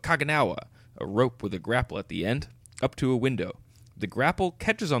throw a kaganawa, a rope with a grapple at the end, up to a window. The grapple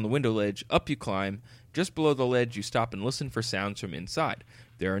catches on the window ledge, up you climb. Just below the ledge, you stop and listen for sounds from inside.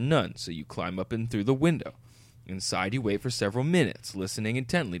 There are none, so you climb up and through the window. Inside, you wait for several minutes, listening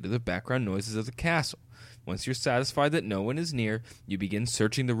intently to the background noises of the castle. Once you're satisfied that no one is near, you begin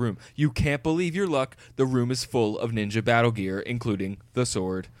searching the room. You can't believe your luck. The room is full of ninja battle gear, including the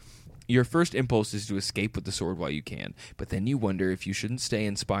sword. Your first impulse is to escape with the sword while you can, but then you wonder if you shouldn't stay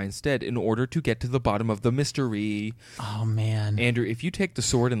and spy instead in order to get to the bottom of the mystery. Oh, man. Andrew, if you take the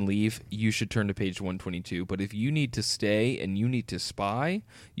sword and leave, you should turn to page 122, but if you need to stay and you need to spy,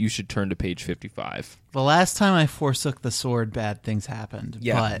 you should turn to page 55. The last time I forsook the sword, bad things happened.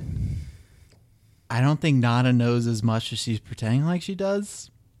 Yeah. But I don't think Nada knows as much as she's pretending like she does.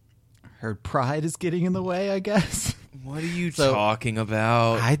 Her pride is getting in the way, I guess. What are you talking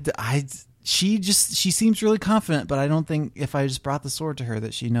about? She seems really confident, but I don't think if I just brought the sword to her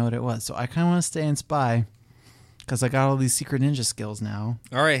that she'd know what it was. So I kind of want to stay and spy because I got all these secret ninja skills now.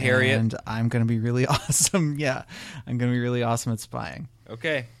 All right, Harriet. And I'm going to be really awesome. Yeah, I'm going to be really awesome at spying.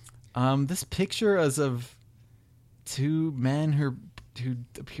 Okay. This picture is of two men who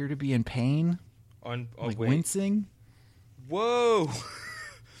appear to be in pain, like wincing. Whoa.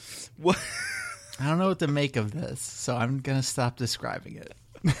 What? I don't know what to make of this, so I'm going to stop describing it.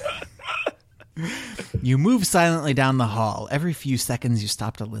 You move silently down the hall. Every few seconds you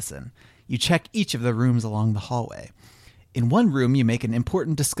stop to listen. You check each of the rooms along the hallway. In one room you make an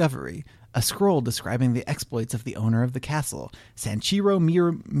important discovery, a scroll describing the exploits of the owner of the castle, Sanchiro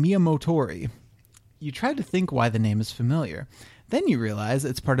Miyamotori. You try to think why the name is familiar. Then you realize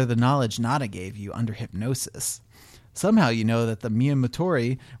it's part of the knowledge Nada gave you under hypnosis. Somehow you know that the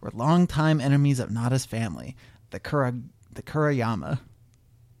Miyamotori were longtime enemies of Nada's family, the Kurayama.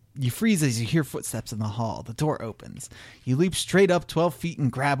 You freeze as you hear footsteps in the hall. The door opens. You leap straight up 12 feet and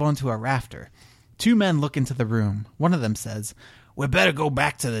grab onto a rafter. Two men look into the room. One of them says, "We better go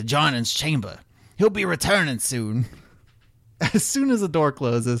back to the Jonin's chamber. He'll be returning soon." As soon as the door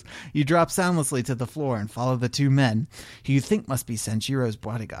closes, you drop soundlessly to the floor and follow the two men, who you think must be Senchiro's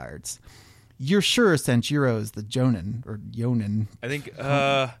bodyguards. You're sure Senchiro is the Jonin, or Yonin. I think,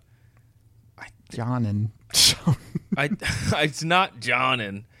 Jonin. it's not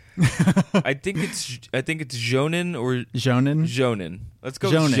Jonin. I think it's Jonin or Jonin? Jonin. Let's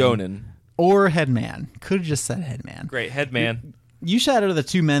go Jonin. with Jonin. Or Headman. Could have just said Headman. Great, Headman. You shadow the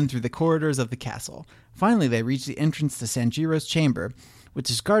two men through the corridors of the castle. Finally, they reach the entrance to Sanjiro's chamber, which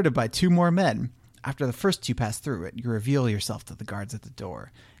is guarded by two more men. After the first two pass through it, you reveal yourself to the guards at the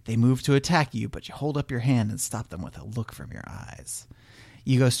door. They move to attack you, but you hold up your hand and stop them with a look from your eyes.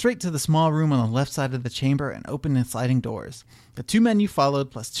 You go straight to the small room on the left side of the chamber and open the sliding doors. The two men you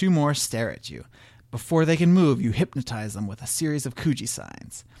followed plus two more stare at you. Before they can move, you hypnotize them with a series of Kuji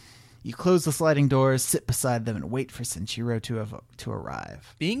signs. You close the sliding doors, sit beside them, and wait for Senchiro to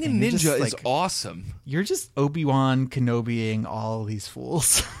arrive. Being a And you're ninja just, is awesome. You're just Obi-Wan Kenobiing all these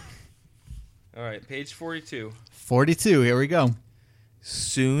fools. All right, page 42. 42, here we go.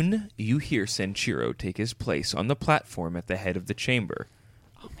 Soon you hear Senchiro take his place on the platform at the head of the chamber.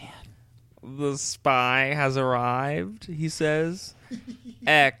 Oh, man. The spy has arrived, he says.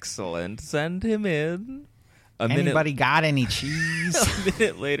 Excellent. Send him in. Anybody got any cheese? A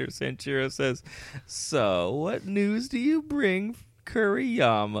minute later, Sanchiro says, "So, what news do you bring,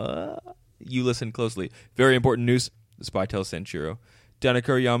 Kuriyama?" You listen closely. "Very important news," the spy tells Sanchiro. "Dana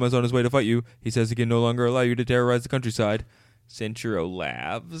Kuriyama is on his way to fight you. He says he can no longer allow you to terrorize the countryside." Sanchiro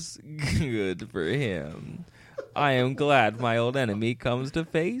laughs. "Good for him. I am glad my old enemy comes to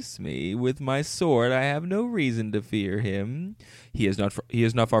face me. With my sword, I have no reason to fear him. He is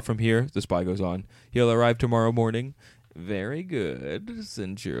not far from here," the spy goes on. "He'll arrive tomorrow morning." "Very good,"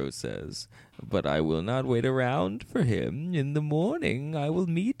 Senchiro says. "But I will not wait around for him. In the morning, I will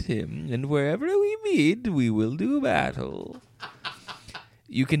meet him, and wherever we meet, we will do battle."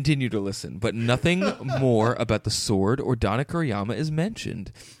 You continue to listen, but nothing more about the sword or Dana Kuriyama is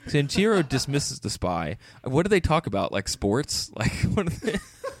mentioned. Sanchiro dismisses the spy. What do they talk about? Like sports? Like what are they?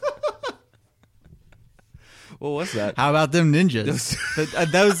 What was that? How about them ninjas?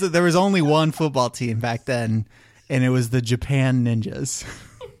 There was only one football team back then, and it was the Japan Ninjas.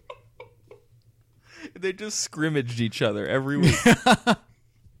 They just scrimmaged each other every week.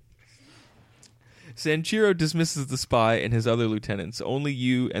 Sanchiro dismisses the spy and his other lieutenants. Only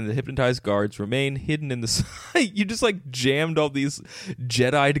you and the hypnotized guards remain hidden in the site. You just like jammed all these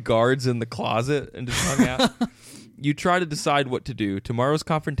Jedi'd guards in the closet and just hung out. You try to decide what to do. Tomorrow's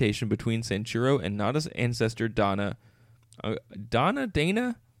confrontation between Sanchiro and Nada's ancestor Dana. Dana?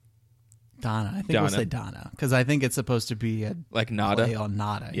 Dana. I think we'll say Dana, because I think it's supposed to be a like Nada. play on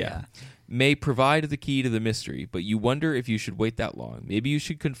Nada. Yeah. May provide the key to the mystery, but you wonder if you should wait that long. Maybe you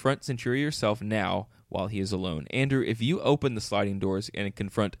should confront Sanchiro yourself now while he is alone. Andrew, if you open the sliding doors and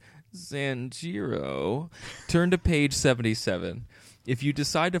confront Sanchiro, turn to page 77. If you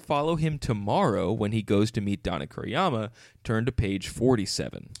decide to follow him tomorrow when he goes to meet Dana Kuriyama, turn to page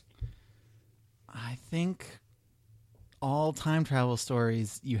 47. I think all time travel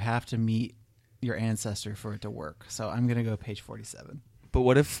stories, you have to meet your ancestor for it to work. So I'm going to go page 47. But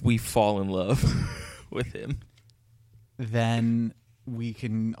what if we fall in love with him? Then we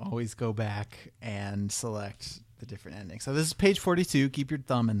can always go back and select the different endings. So this is page 42. Keep your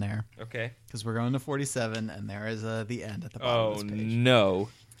thumb in there. Okay. Because we're going to 47, and there is the end at the bottom of this page. No.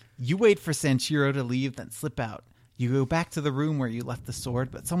 You wait for Sanchiro to leave, then slip out. You go back to the room where you left the sword,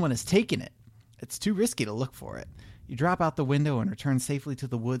 but someone has taken it. It's too risky to look for it. You drop out the window and return safely to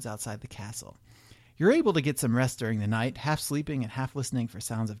the woods outside the castle. You're able to get some rest during the night, half sleeping and half listening for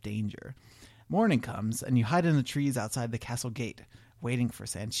sounds of danger. Morning comes, and you hide in the trees outside the castle gate, waiting for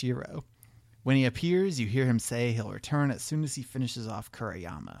Sanchiro. When he appears, you hear him say he'll return as soon as he finishes off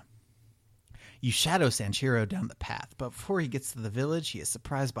Kuriyama. You shadow Sanchiro down the path, but before he gets to the village, he is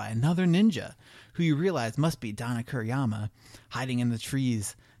surprised by another ninja, who you realize must be Dana Kuriyama, hiding in the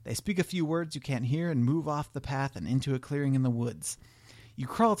trees. They speak a few words you can't hear and move off the path and into a clearing in the woods. You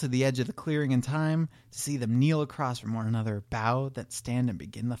crawl to the edge of the clearing in time to see them kneel across from one another, bow, then stand and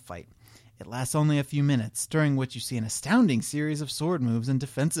begin the fight. It lasts only a few minutes, during which you see an astounding series of sword moves and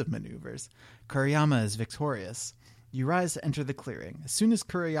defensive maneuvers. Kuriyama is victorious. You rise to enter the clearing. As soon as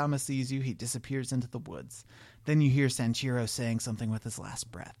Kuriyama sees you, he disappears into the woods. Then you hear Sanshiro saying something with his last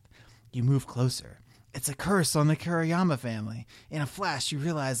breath. You move closer. It's a curse on the Kuriyama family. In a flash, you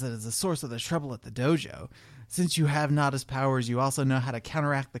realize that it's the source of the trouble at the dojo. Since you have Nada's powers, you also know how to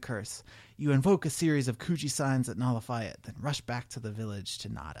counteract the curse. You invoke a series of Kuji signs that nullify it, then rush back to the village to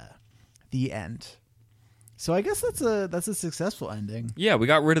Nada. The end. So I guess that's a successful ending. Yeah, we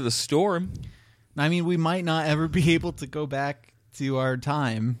got rid of the storm. I mean, we might not ever be able to go back to our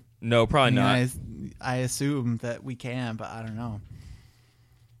time. No, probably not. I assume that we can, but I don't know.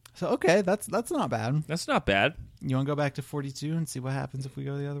 So okay, that's not bad. That's not bad. You want to go back to 42 and see what happens if we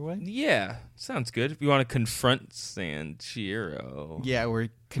go the other way? Yeah, sounds good. If you want to confront Sanshiro. Yeah, we're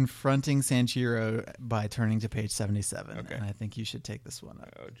confronting Sanshiro by turning to page 77, Okay. and I think you should take this one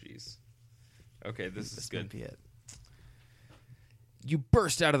up. Oh, jeez. Okay, this is might good. be it. You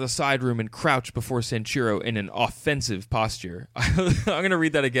burst out of the side room and crouch before Sanshiro in an offensive posture. I'm going to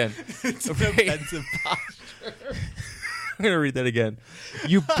read that again. It's an offensive posture. I'm going to read that again.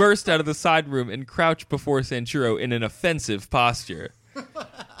 You burst out of the side room and crouch before Sanshiro in an offensive posture.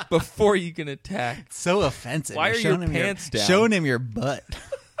 Before you can attack. So offensive. Why You're are your showing him pants down? Showing him your butt.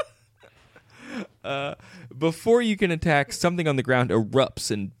 Before you can attack, something on the ground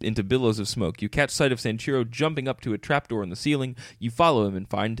erupts into billows of smoke. You catch sight of Sanshiro jumping up to a trapdoor in the ceiling. You follow him and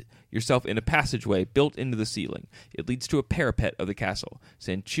find yourself in a passageway built into the ceiling. It leads to a parapet of the castle.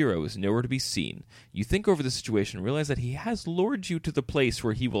 Sanshiro is nowhere to be seen. You think over the situation and realize that he has lured you to the place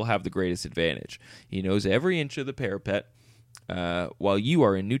where he will have the greatest advantage. He knows every inch of the parapet. While you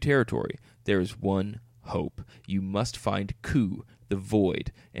are in new territory, there is one hope. You must find Ku, the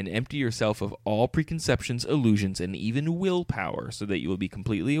void, and empty yourself of all preconceptions, illusions, and even willpower so that you will be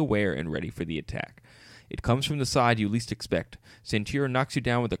completely aware and ready for the attack. It comes from the side you least expect. Sanshiro knocks you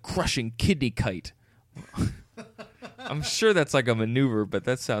down with a crushing kidney kite. I'm sure that's like a maneuver, but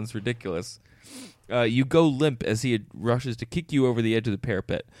that sounds ridiculous. You go limp as he rushes to kick you over the edge of the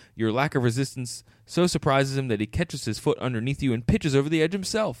parapet. Your lack of resistance so surprises him that he catches his foot underneath you and pitches over the edge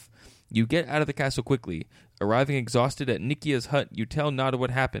himself. You get out of the castle quickly. Arriving exhausted at Nikia's hut, you tell Nada what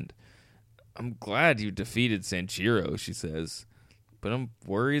happened. I'm glad you defeated Sanshiro, she says. But I'm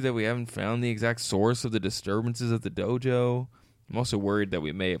worried that we haven't found the exact source of the disturbances at the dojo. I'm also worried that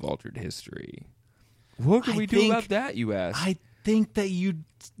we may have altered history. What can we do about that, you ask? I think that you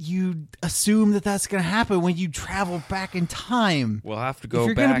assume that that's going to happen when you travel back in time. We'll have to go back. If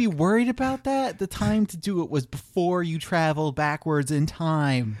you're going to be worried about that, the time to do it was before you traveled backwards in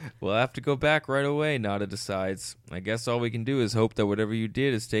time. We'll have to go back right away, Nada decides. I guess all we can do is hope that whatever you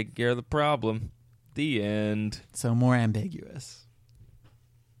did is taking care of the problem. The end. So more ambiguous.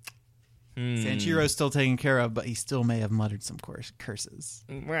 Sanchiro's still taken care of, but he still may have muttered some curses.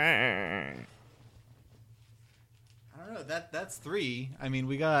 I don't know. That's 3. I mean,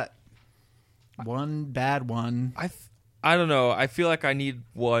 we got one bad one. I don't know. I feel like I need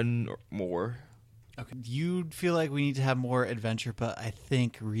one more. Okay. You feel like we need to have more adventure, but I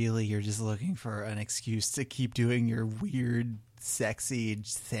think really you're just looking for an excuse to keep doing your weird, sexy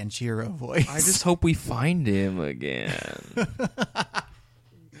Sanshiro voice. I just hope we find him again.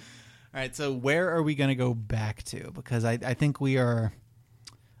 All right, so where are we going to go back to? Because I think we are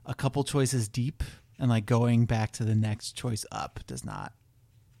a couple choices deep, and like going back to the next choice up does not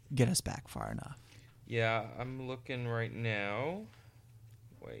get us back far enough. Yeah, I'm looking right now.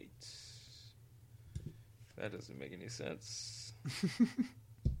 Wait. That doesn't make any sense.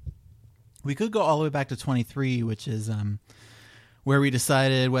 We could go all the way back to 23, which is where we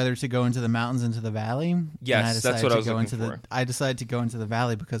decided whether to go into the mountains, into the valley. Yes, that's what I was looking for. I decided to go into the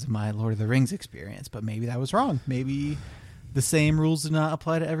valley because of my Lord of the Rings experience, but maybe that was wrong. Maybe the same rules do not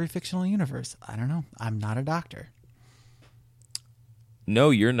apply to every fictional universe. I don't know. I'm not a doctor. No,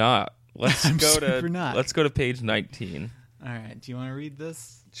 you're not. Let's not. Let's go to page 19. All right. Do you want to read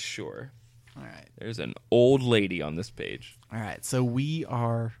this? Sure. All right. There's an old lady on this page. All right. So we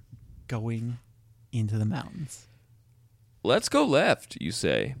are going into the mountains. Let's go left, you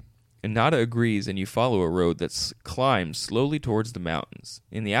say. And Nada agrees, and you follow a road that climbs slowly towards the mountains.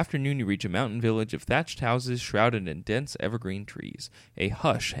 In the afternoon, you reach a mountain village of thatched houses shrouded in dense evergreen trees. A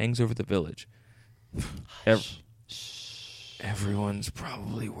hush hangs over the village. Everyone's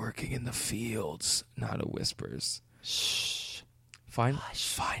probably working in the fields, Nada whispers. Shh.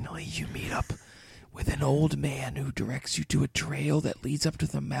 Finally, you meet up with an old man who directs you to a trail that leads up to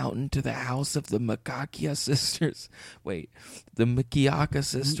the mountain to the house of the Mikakia sisters. Wait, the Mikiaka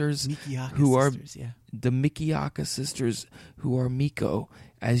sisters, the Mikiaka sisters who are Miko.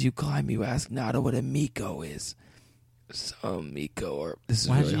 As you climb, you ask Nada what a Miko is. Some Miko or this is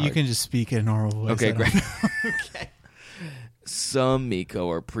really hard. You can just speak in a normal voice. Okay, great. Okay. Some Miko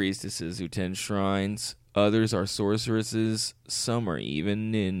are priestesses who tend shrines. Others are sorceresses. Some are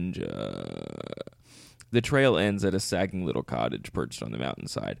even ninja. The trail ends at a sagging little cottage perched on the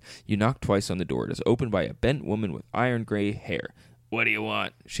mountainside. You knock twice on the door. It is opened by a bent woman with iron gray hair. What do you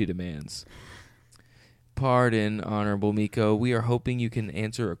want? She demands. Pardon, Honorable Miko. We are hoping you can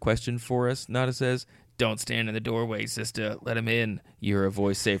answer a question for us. Nada says, Don't stand in the doorway, sister. Let him in. You hear a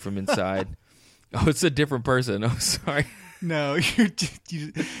voice say from inside. Oh, it's a different person. Oh, sorry. No,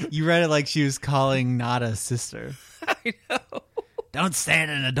 you read it like she was calling Nada's sister. I know. Don't stand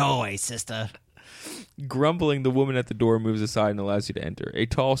in the doorway, sister. Grumbling, the woman at the door moves aside and allows you to enter. A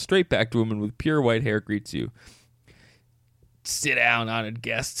tall, straight-backed woman with pure white hair greets you. Sit down, honored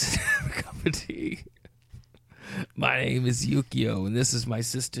guests. Have a cup of tea. My name is Yukio, and this is my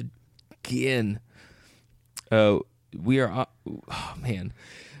sister, Gin. We are... Oh, man.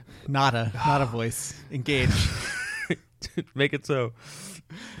 Nada voice. Engage. Make it so.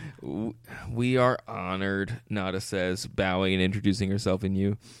 We are honored, Nada says, bowing and introducing herself in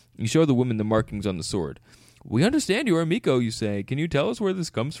you. You show the woman the markings on the sword. We understand you are Miko, you say. Can you tell us where this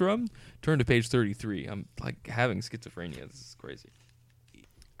comes from? Turn to page 33. I'm like having schizophrenia. This is crazy.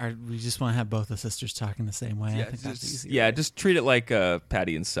 We just want to have both the sisters talking the same way. Yeah, I think that's easy. Yeah, just treat it like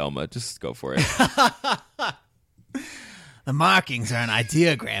Patty and Selma. Just go for it. The markings are an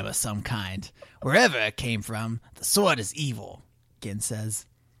ideogram of some kind. Wherever it came from, the sword is evil, Gin says.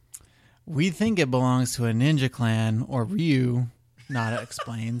 We think it belongs to a ninja clan, or Ryu, Nada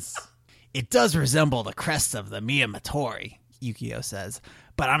explains. It does resemble the crest of the Miyamotori, Yukio says,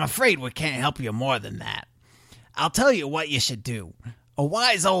 but I'm afraid we can't help you more than that. I'll tell you what you should do. A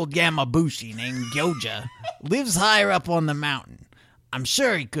wise old Yamabushi named Gyoja lives higher up on the mountain. I'm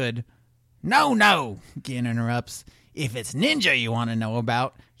sure he could... No, Gin interrupts. If it's ninja you want to know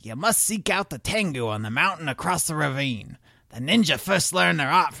about, you must seek out the Tengu on the mountain across the ravine. The ninja first learn their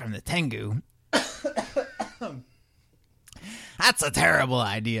art from the Tengu. That's a terrible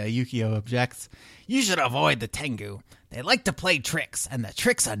idea, Yukio objects. You should avoid the Tengu. They like to play tricks, and the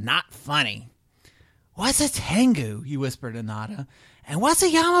tricks are not funny. What's a Tengu? You whisper to Nada. And what's a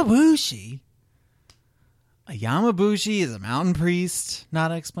Yamabushi? A Yamabushi is a mountain priest,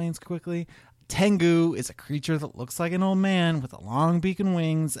 Nada explains quickly. Tengu is a creature that looks like an old man with a long beak and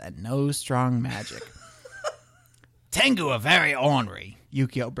wings and no strong magic. Tengu are very ornery,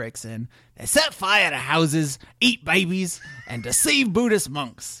 Yukio breaks in. They set fire to houses, eat babies, and deceive Buddhist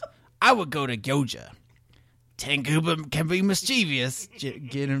monks. I would go to Gyoja. Tengu can be mischievous,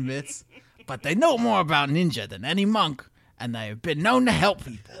 Gin admits, but they know more about ninja than any monk, and they have been known to help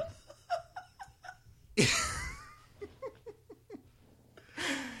people.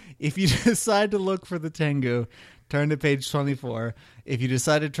 If you decide to look for the Tengu, turn to page 24. If you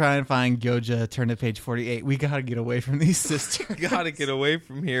decide to try and find Gyoja, turn to page 48. We gotta get away from these sisters. We gotta get away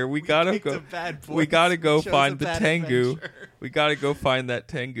from here. We gotta go. We gotta go find the Tengu. We gotta go find that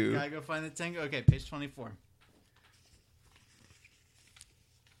Tengu. Gotta go find the Tengu. Okay, page 24.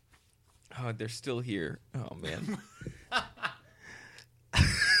 Oh, they're still here. Oh man.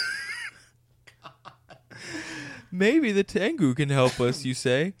 Maybe the Tengu can help us, you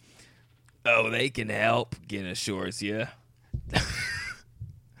say. Oh, they can help, Gin assures you.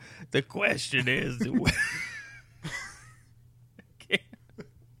 The question is...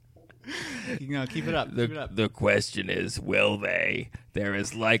 No, keep it up. Keep it up. The question is, will they? They're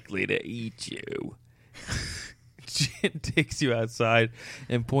as likely to eat you. Jin takes you outside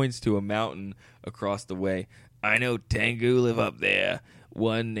and points to a mountain across the way. I know Tengu live up there.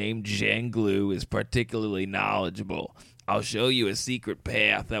 One named Zhenglu is particularly knowledgeable. I'll show you a secret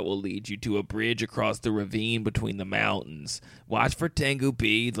path that will lead you to a bridge across the ravine between the mountains. Watch for Tengu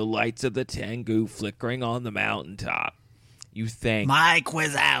B, the lights of the Tengu flickering on the mountaintop. You think... Mike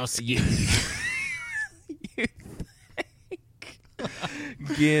Wazowski. You think...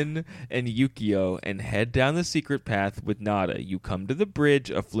 Gin and Yukio and head down the secret path with Nada. You come to the bridge,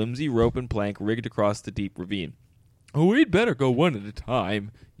 a flimsy rope and plank rigged across the deep ravine. Oh, we'd better go one at a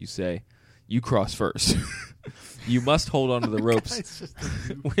time, you say. You cross first. You must hold onto the ropes It's just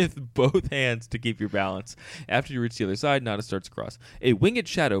with both hands to keep your balance. After you reach the other side, Nada starts across. A winged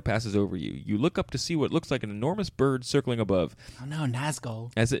shadow passes over you. You look up to see what looks like an enormous bird circling above. oh no,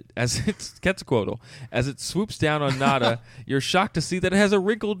 Nazgul. As it's Quetzalcoatl, as it swoops down on Nada, you're shocked to see that it has a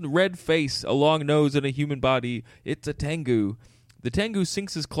wrinkled red face, a long nose, and a human body. It's a Tengu. The Tengu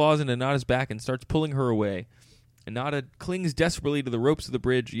sinks his claws into Nada's back and starts pulling her away. And Nada clings desperately to the ropes of the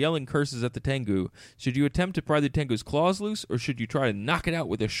bridge, yelling curses at the Tengu. Should you attempt to pry the Tengu's claws loose, or should you try to knock it out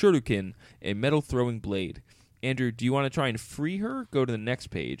with a shuriken, a metal-throwing blade? Andrew, do you want to try and free her? Go to the next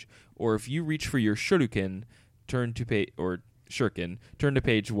page. Or if you reach for your shuriken, turn to page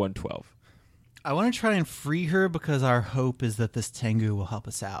 112. I want to try and free her because our hope is that this Tengu will help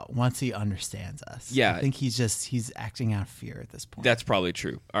us out once he understands us. Yeah. I think he's acting out of fear at this point. That's probably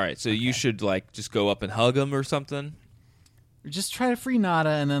true. All right, so you should just go up and hug him or something. Just try to free Nada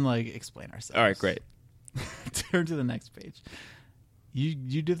and then explain ourselves. All right, great. Turn to the next page. You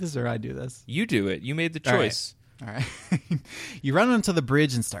do this or I do this? You do it. You made the All right. choice. All right. You run onto the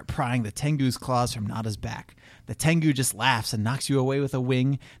bridge and start prying the Tengu's claws from Nada's back. The Tengu just laughs and knocks you away with a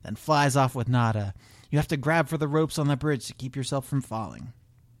wing, then flies off with Nada. You have to grab for the ropes on the bridge to keep yourself from falling.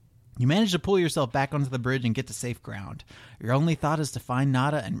 You manage to pull yourself back onto the bridge and get to safe ground. Your only thought is to find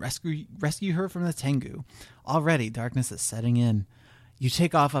Nada and rescue her from the Tengu. Already, darkness is setting in. You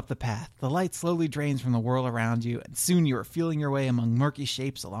take off up the path. The light slowly drains from the world around you, and soon you are feeling your way among murky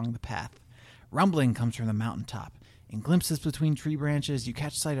shapes along the path. Rumbling comes from the mountaintop. In glimpses between tree branches, you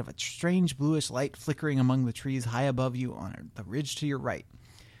catch sight of a strange bluish light flickering among the trees high above you on the ridge to your right.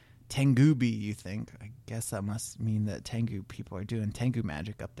 Tengubi, you think. I guess that must mean that Tengu people are doing Tengu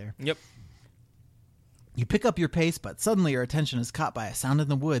magic up there. Yep. You pick up your pace, but suddenly your attention is caught by a sound in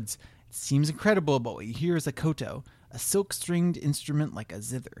the woods. It seems incredible, but what you hear is a koto, a silk-stringed instrument like a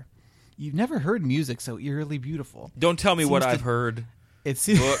zither. You've never heard music so eerily beautiful. Don't tell me what Seems to- I've heard. It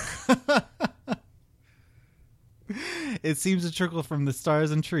seems Look. It seems to trickle from the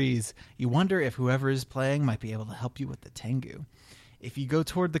stars and trees. You wonder if whoever is playing might be able to help you with the Tengu. If you go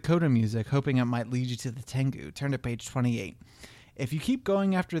toward the koto music, hoping it might lead you to the Tengu, turn to page 28. If you keep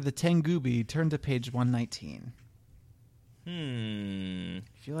going after the Tengubi, turn to page 119. I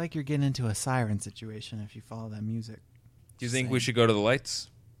feel like you're getting into a siren situation if you follow that music. Do you think we should go to the lights?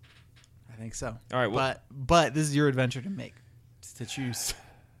 I think so. All right, well- but this is your adventure to make, to choose.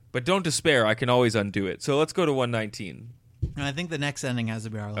 But don't despair. I can always undo it. So let's go to 119. And I think the next ending has to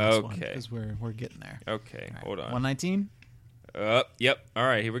be our last one Okay. because we're getting there. Okay, All right, hold on. 119. Yep. All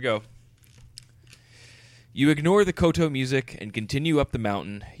right, here we go. You ignore the koto music and continue up the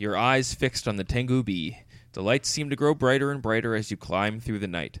mountain, your eyes fixed on the Tengu-bi. The lights seem to grow brighter and brighter as you climb through the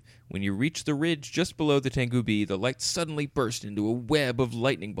night. When you reach the ridge just below the Tengu-bi, the lights suddenly burst into a web of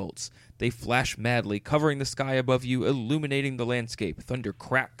lightning bolts. They flash madly, covering the sky above you, illuminating the landscape. Thunder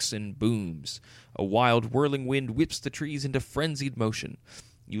cracks and booms. A wild, whirling wind whips the trees into frenzied motion.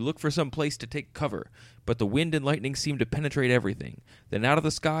 You look for some place to take cover, but the wind and lightning seem to penetrate everything. Then out of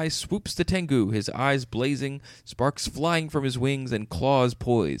the sky swoops the Tengu, his eyes blazing, sparks flying from his wings, and claws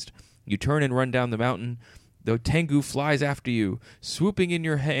poised. You turn and run down the mountain. The Tengu flies after you, swooping in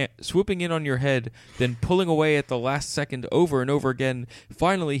on your head, then pulling away at the last second over and over again.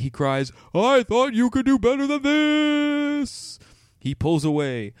 Finally, he cries, "I thought you could do better than this!" He pulls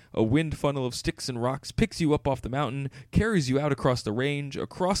away. A wind funnel of sticks and rocks picks you up off the mountain, carries you out across the range,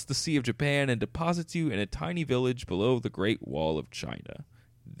 across the Sea of Japan, and deposits you in a tiny village below the Great Wall of China.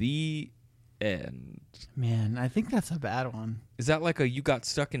 The end. Man, I think that's a bad one. Is that like a you got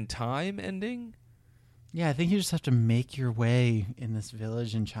stuck in time ending? Yeah, I think you just have to make your way in this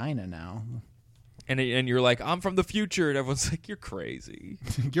village in China now. And you're like, I'm from the future, and everyone's like, you're crazy.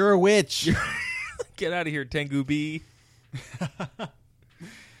 You're a witch. Get out of here, Tengu-bi.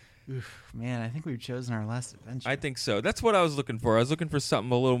 Oof, man, I think we've chosen our last adventure. I think so. That's what I was looking for. I was looking for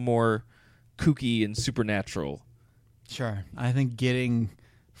something a little more kooky and supernatural. Sure. I think getting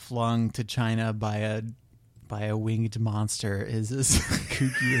flung to China by a winged monster is as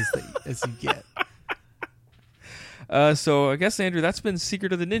kooky as you get. So I guess, Andrew, that's been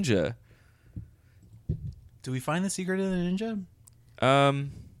Secret of the Ninja. Do we find the secret of the ninja?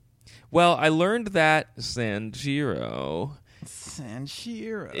 Well, I learned that Sanjiro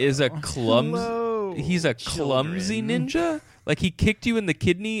is a Hello, he's a clumsy ninja. Like, he kicked you in the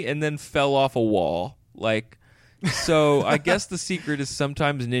kidney and then fell off a wall. Like, so I guess the secret is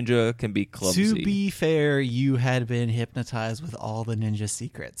sometimes ninja can be clumsy. To be fair, you had been hypnotized with all the ninja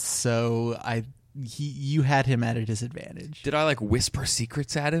secrets, so I you had him at a disadvantage. Did I like whisper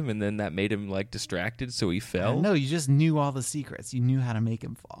secrets at him, and then that made him like distracted, so he fell? No, you just knew all the secrets. You knew how to make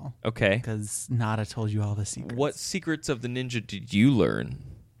him fall. Okay. Because Nada told you all the secrets. What secrets of the ninja did you learn?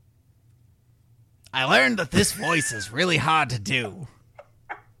 I learned that this voice is really hard to do.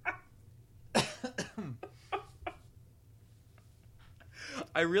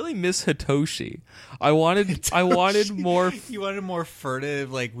 I really miss Hitoshi. I wanted more. You wanted more furtive,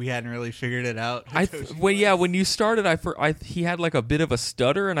 like we hadn't really figured it out. When you started, he had like a bit of a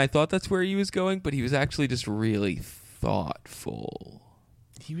stutter, and I thought that's where he was going, but he was actually just really thoughtful.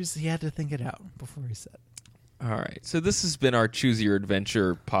 He had to think it out before he said. All right, so this has been our Choose Your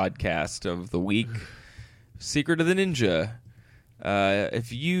Adventure podcast of the week, Secret of the Ninja.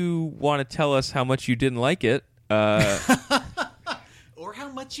 If you want to tell us how much you didn't like it, or how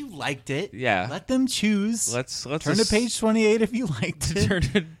much you liked it, yeah, let them choose. Let's turn to page 28 if you liked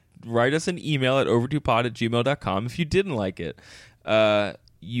it. Write us an email at overduepod@gmail.com if you didn't like it.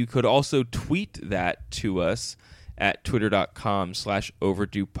 You could also tweet that to us at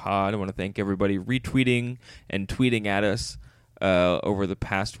twitter.com/overduepod. I want to thank everybody retweeting and tweeting at us over the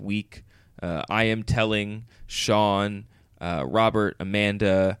past week. I am telling Sean, Robert,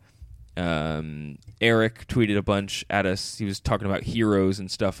 Amanda, Eric tweeted a bunch at us. He was talking about heroes and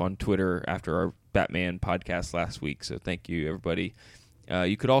stuff on Twitter after our Batman podcast last week. So thank you, everybody.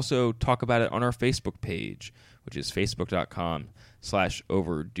 You could also talk about it on our Facebook page, which is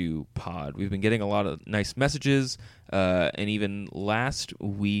facebook.com/overduepod. We've been getting a lot of nice messages, and even last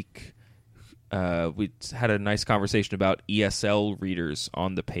week we had a nice conversation about ESL readers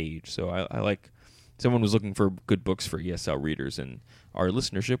on the page. So I like, someone was looking for good books for ESL readers, and our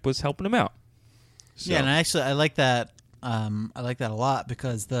listenership was helping them out. So. Yeah, and I like that. I like that a lot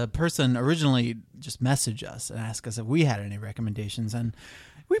because the person originally just messaged us and asked us if we had any recommendations, and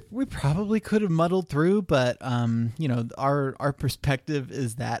we probably could have muddled through, but our perspective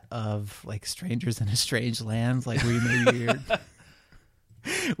is that of like strangers in a strange land. Like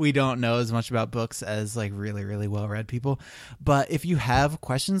we don't know as much about books as like really, really well read people. But if you have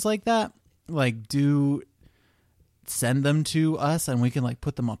questions like that, like do send them to us and we can like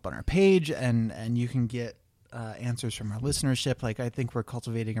put them up on our page, and you can get answers from our listenership. Like I think we're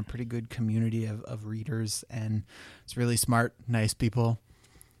cultivating a pretty good community of readers, and it's really smart, nice people.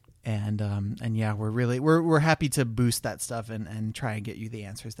 And yeah, we're happy to boost that stuff and try and get you the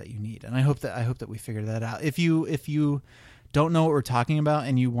answers that you need. And I hope that we figure that out. If you don't know what we're talking about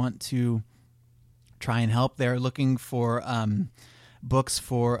and you want to try and help, they're looking for books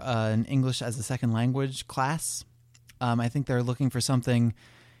for an English as a second language class. I think they're looking for something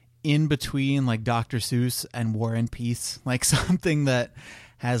in between like Dr. Seuss and War and Peace, like something that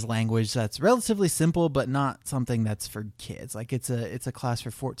has language that's relatively simple, but not something that's for kids. Like it's a class for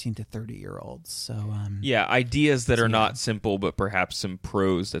 14 to 30-year-olds. So yeah, ideas that are not simple, but perhaps some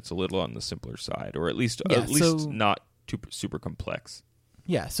prose that's a little on the simpler side, or at least not too super complex.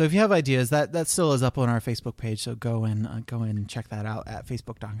 Yeah, so if you have ideas, that still is up on our Facebook page. So go and check that out at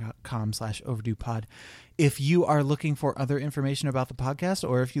facebook.com/overduepod. If you are looking for other information about the podcast,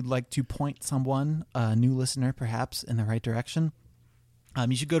 or if you'd like to point someone, a new listener perhaps, in the right direction,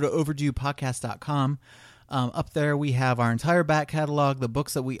 you should go to overduepodcast.com. Up there we have our entire back catalog, the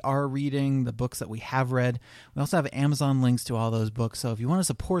books that we are reading, the books that we have read. We also have Amazon links to all those books. So if you want to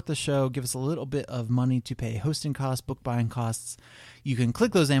support the show, give us a little bit of money to pay hosting costs, book buying costs, you can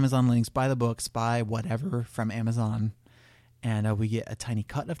click those Amazon links, buy the books, buy whatever from Amazon, and we get a tiny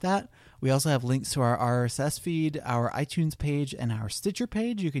cut of that. We also have links to our RSS feed, our iTunes page, and our Stitcher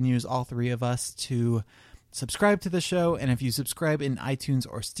page. You can use all three of us to subscribe to the show, and if you subscribe in iTunes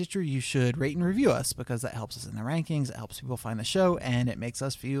or Stitcher, you should rate and review us, because that helps us in the rankings, it helps people find the show, and it makes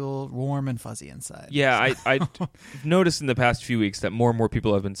us feel warm and fuzzy inside. Yeah, I've noticed in the past few weeks that more and more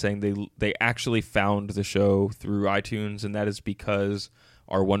people have been saying they actually found the show through iTunes, and that is because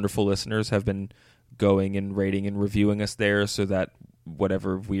our wonderful listeners have been going and rating and reviewing us there, so that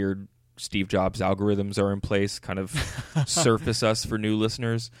whatever weird Steve Jobs algorithms are in place kind of surface us for new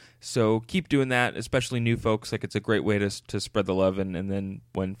listeners. So keep doing that, especially new folks. Like, it's a great way to spread the love, and then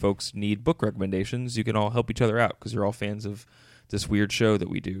when folks need book recommendations, you can all help each other out because you're all fans of this weird show that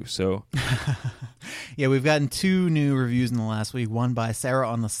we do. So yeah, we've gotten 2 new reviews in the last week, one by Sarah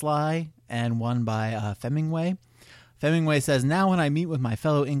on the Sly and one by Femmingway. Femmingway says, now when I meet with my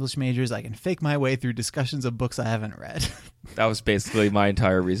fellow English majors, I can fake my way through discussions of books I haven't read. That was basically my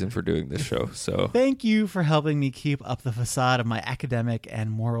entire reason for doing this show. So thank you for helping me keep up the facade of my academic and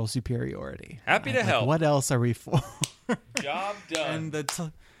moral superiority. Happy to help. What else are we for? Job done. And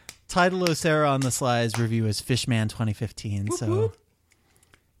the title of Sarah on the Sly's review is Fishman 2015. Whoop, so whoop.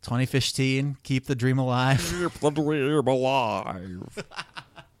 2015, keep the dream alive. Keep the dream alive.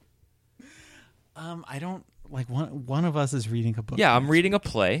 I don't like one of us is reading a book. Yeah, I'm reading a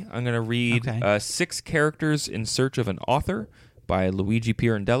play. I'm going to read Okay. 6 Characters in Search of an Author by Luigi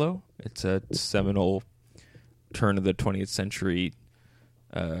Pirandello. It's a seminal turn of the 20th century.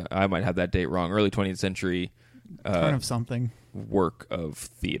 I might have that date wrong. Early 20th century Turn of something. work of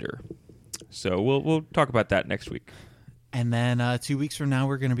theater. So we'll talk about that next week. And then 2 weeks from now,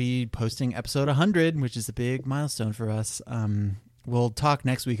 we're going to be posting episode 100, which is a big milestone for us. We'll talk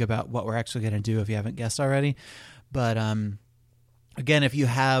next week about what we're actually going to do if you haven't guessed already. But again, if you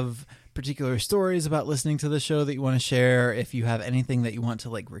have particular stories about listening to the show that you want to share, if you have anything that you want to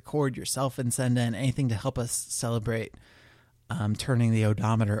like record yourself and send in, anything to help us celebrate turning the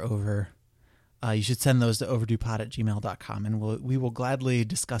odometer over, you should send those to overduepod@gmail.com, and we will gladly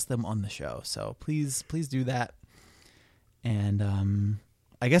discuss them on the show. So please do that. And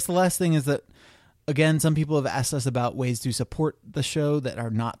I guess the last thing is that, again, some people have asked us about ways to support the show that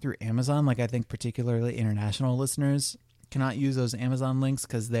are not through Amazon. Like, I think particularly international listeners cannot use those Amazon links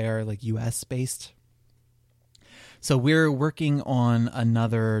because they're like US based. So we're working on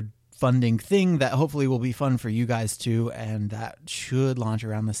another funding thing that hopefully will be fun for you guys too, and that should launch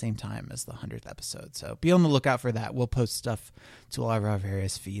around the same time as the 100th episode. So be on the lookout for that. We'll post stuff to all of our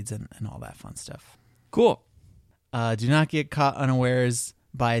various feeds and all that fun stuff. Cool. Do not get caught unawares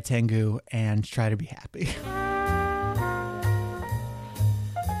by a Tengu and try to be happy.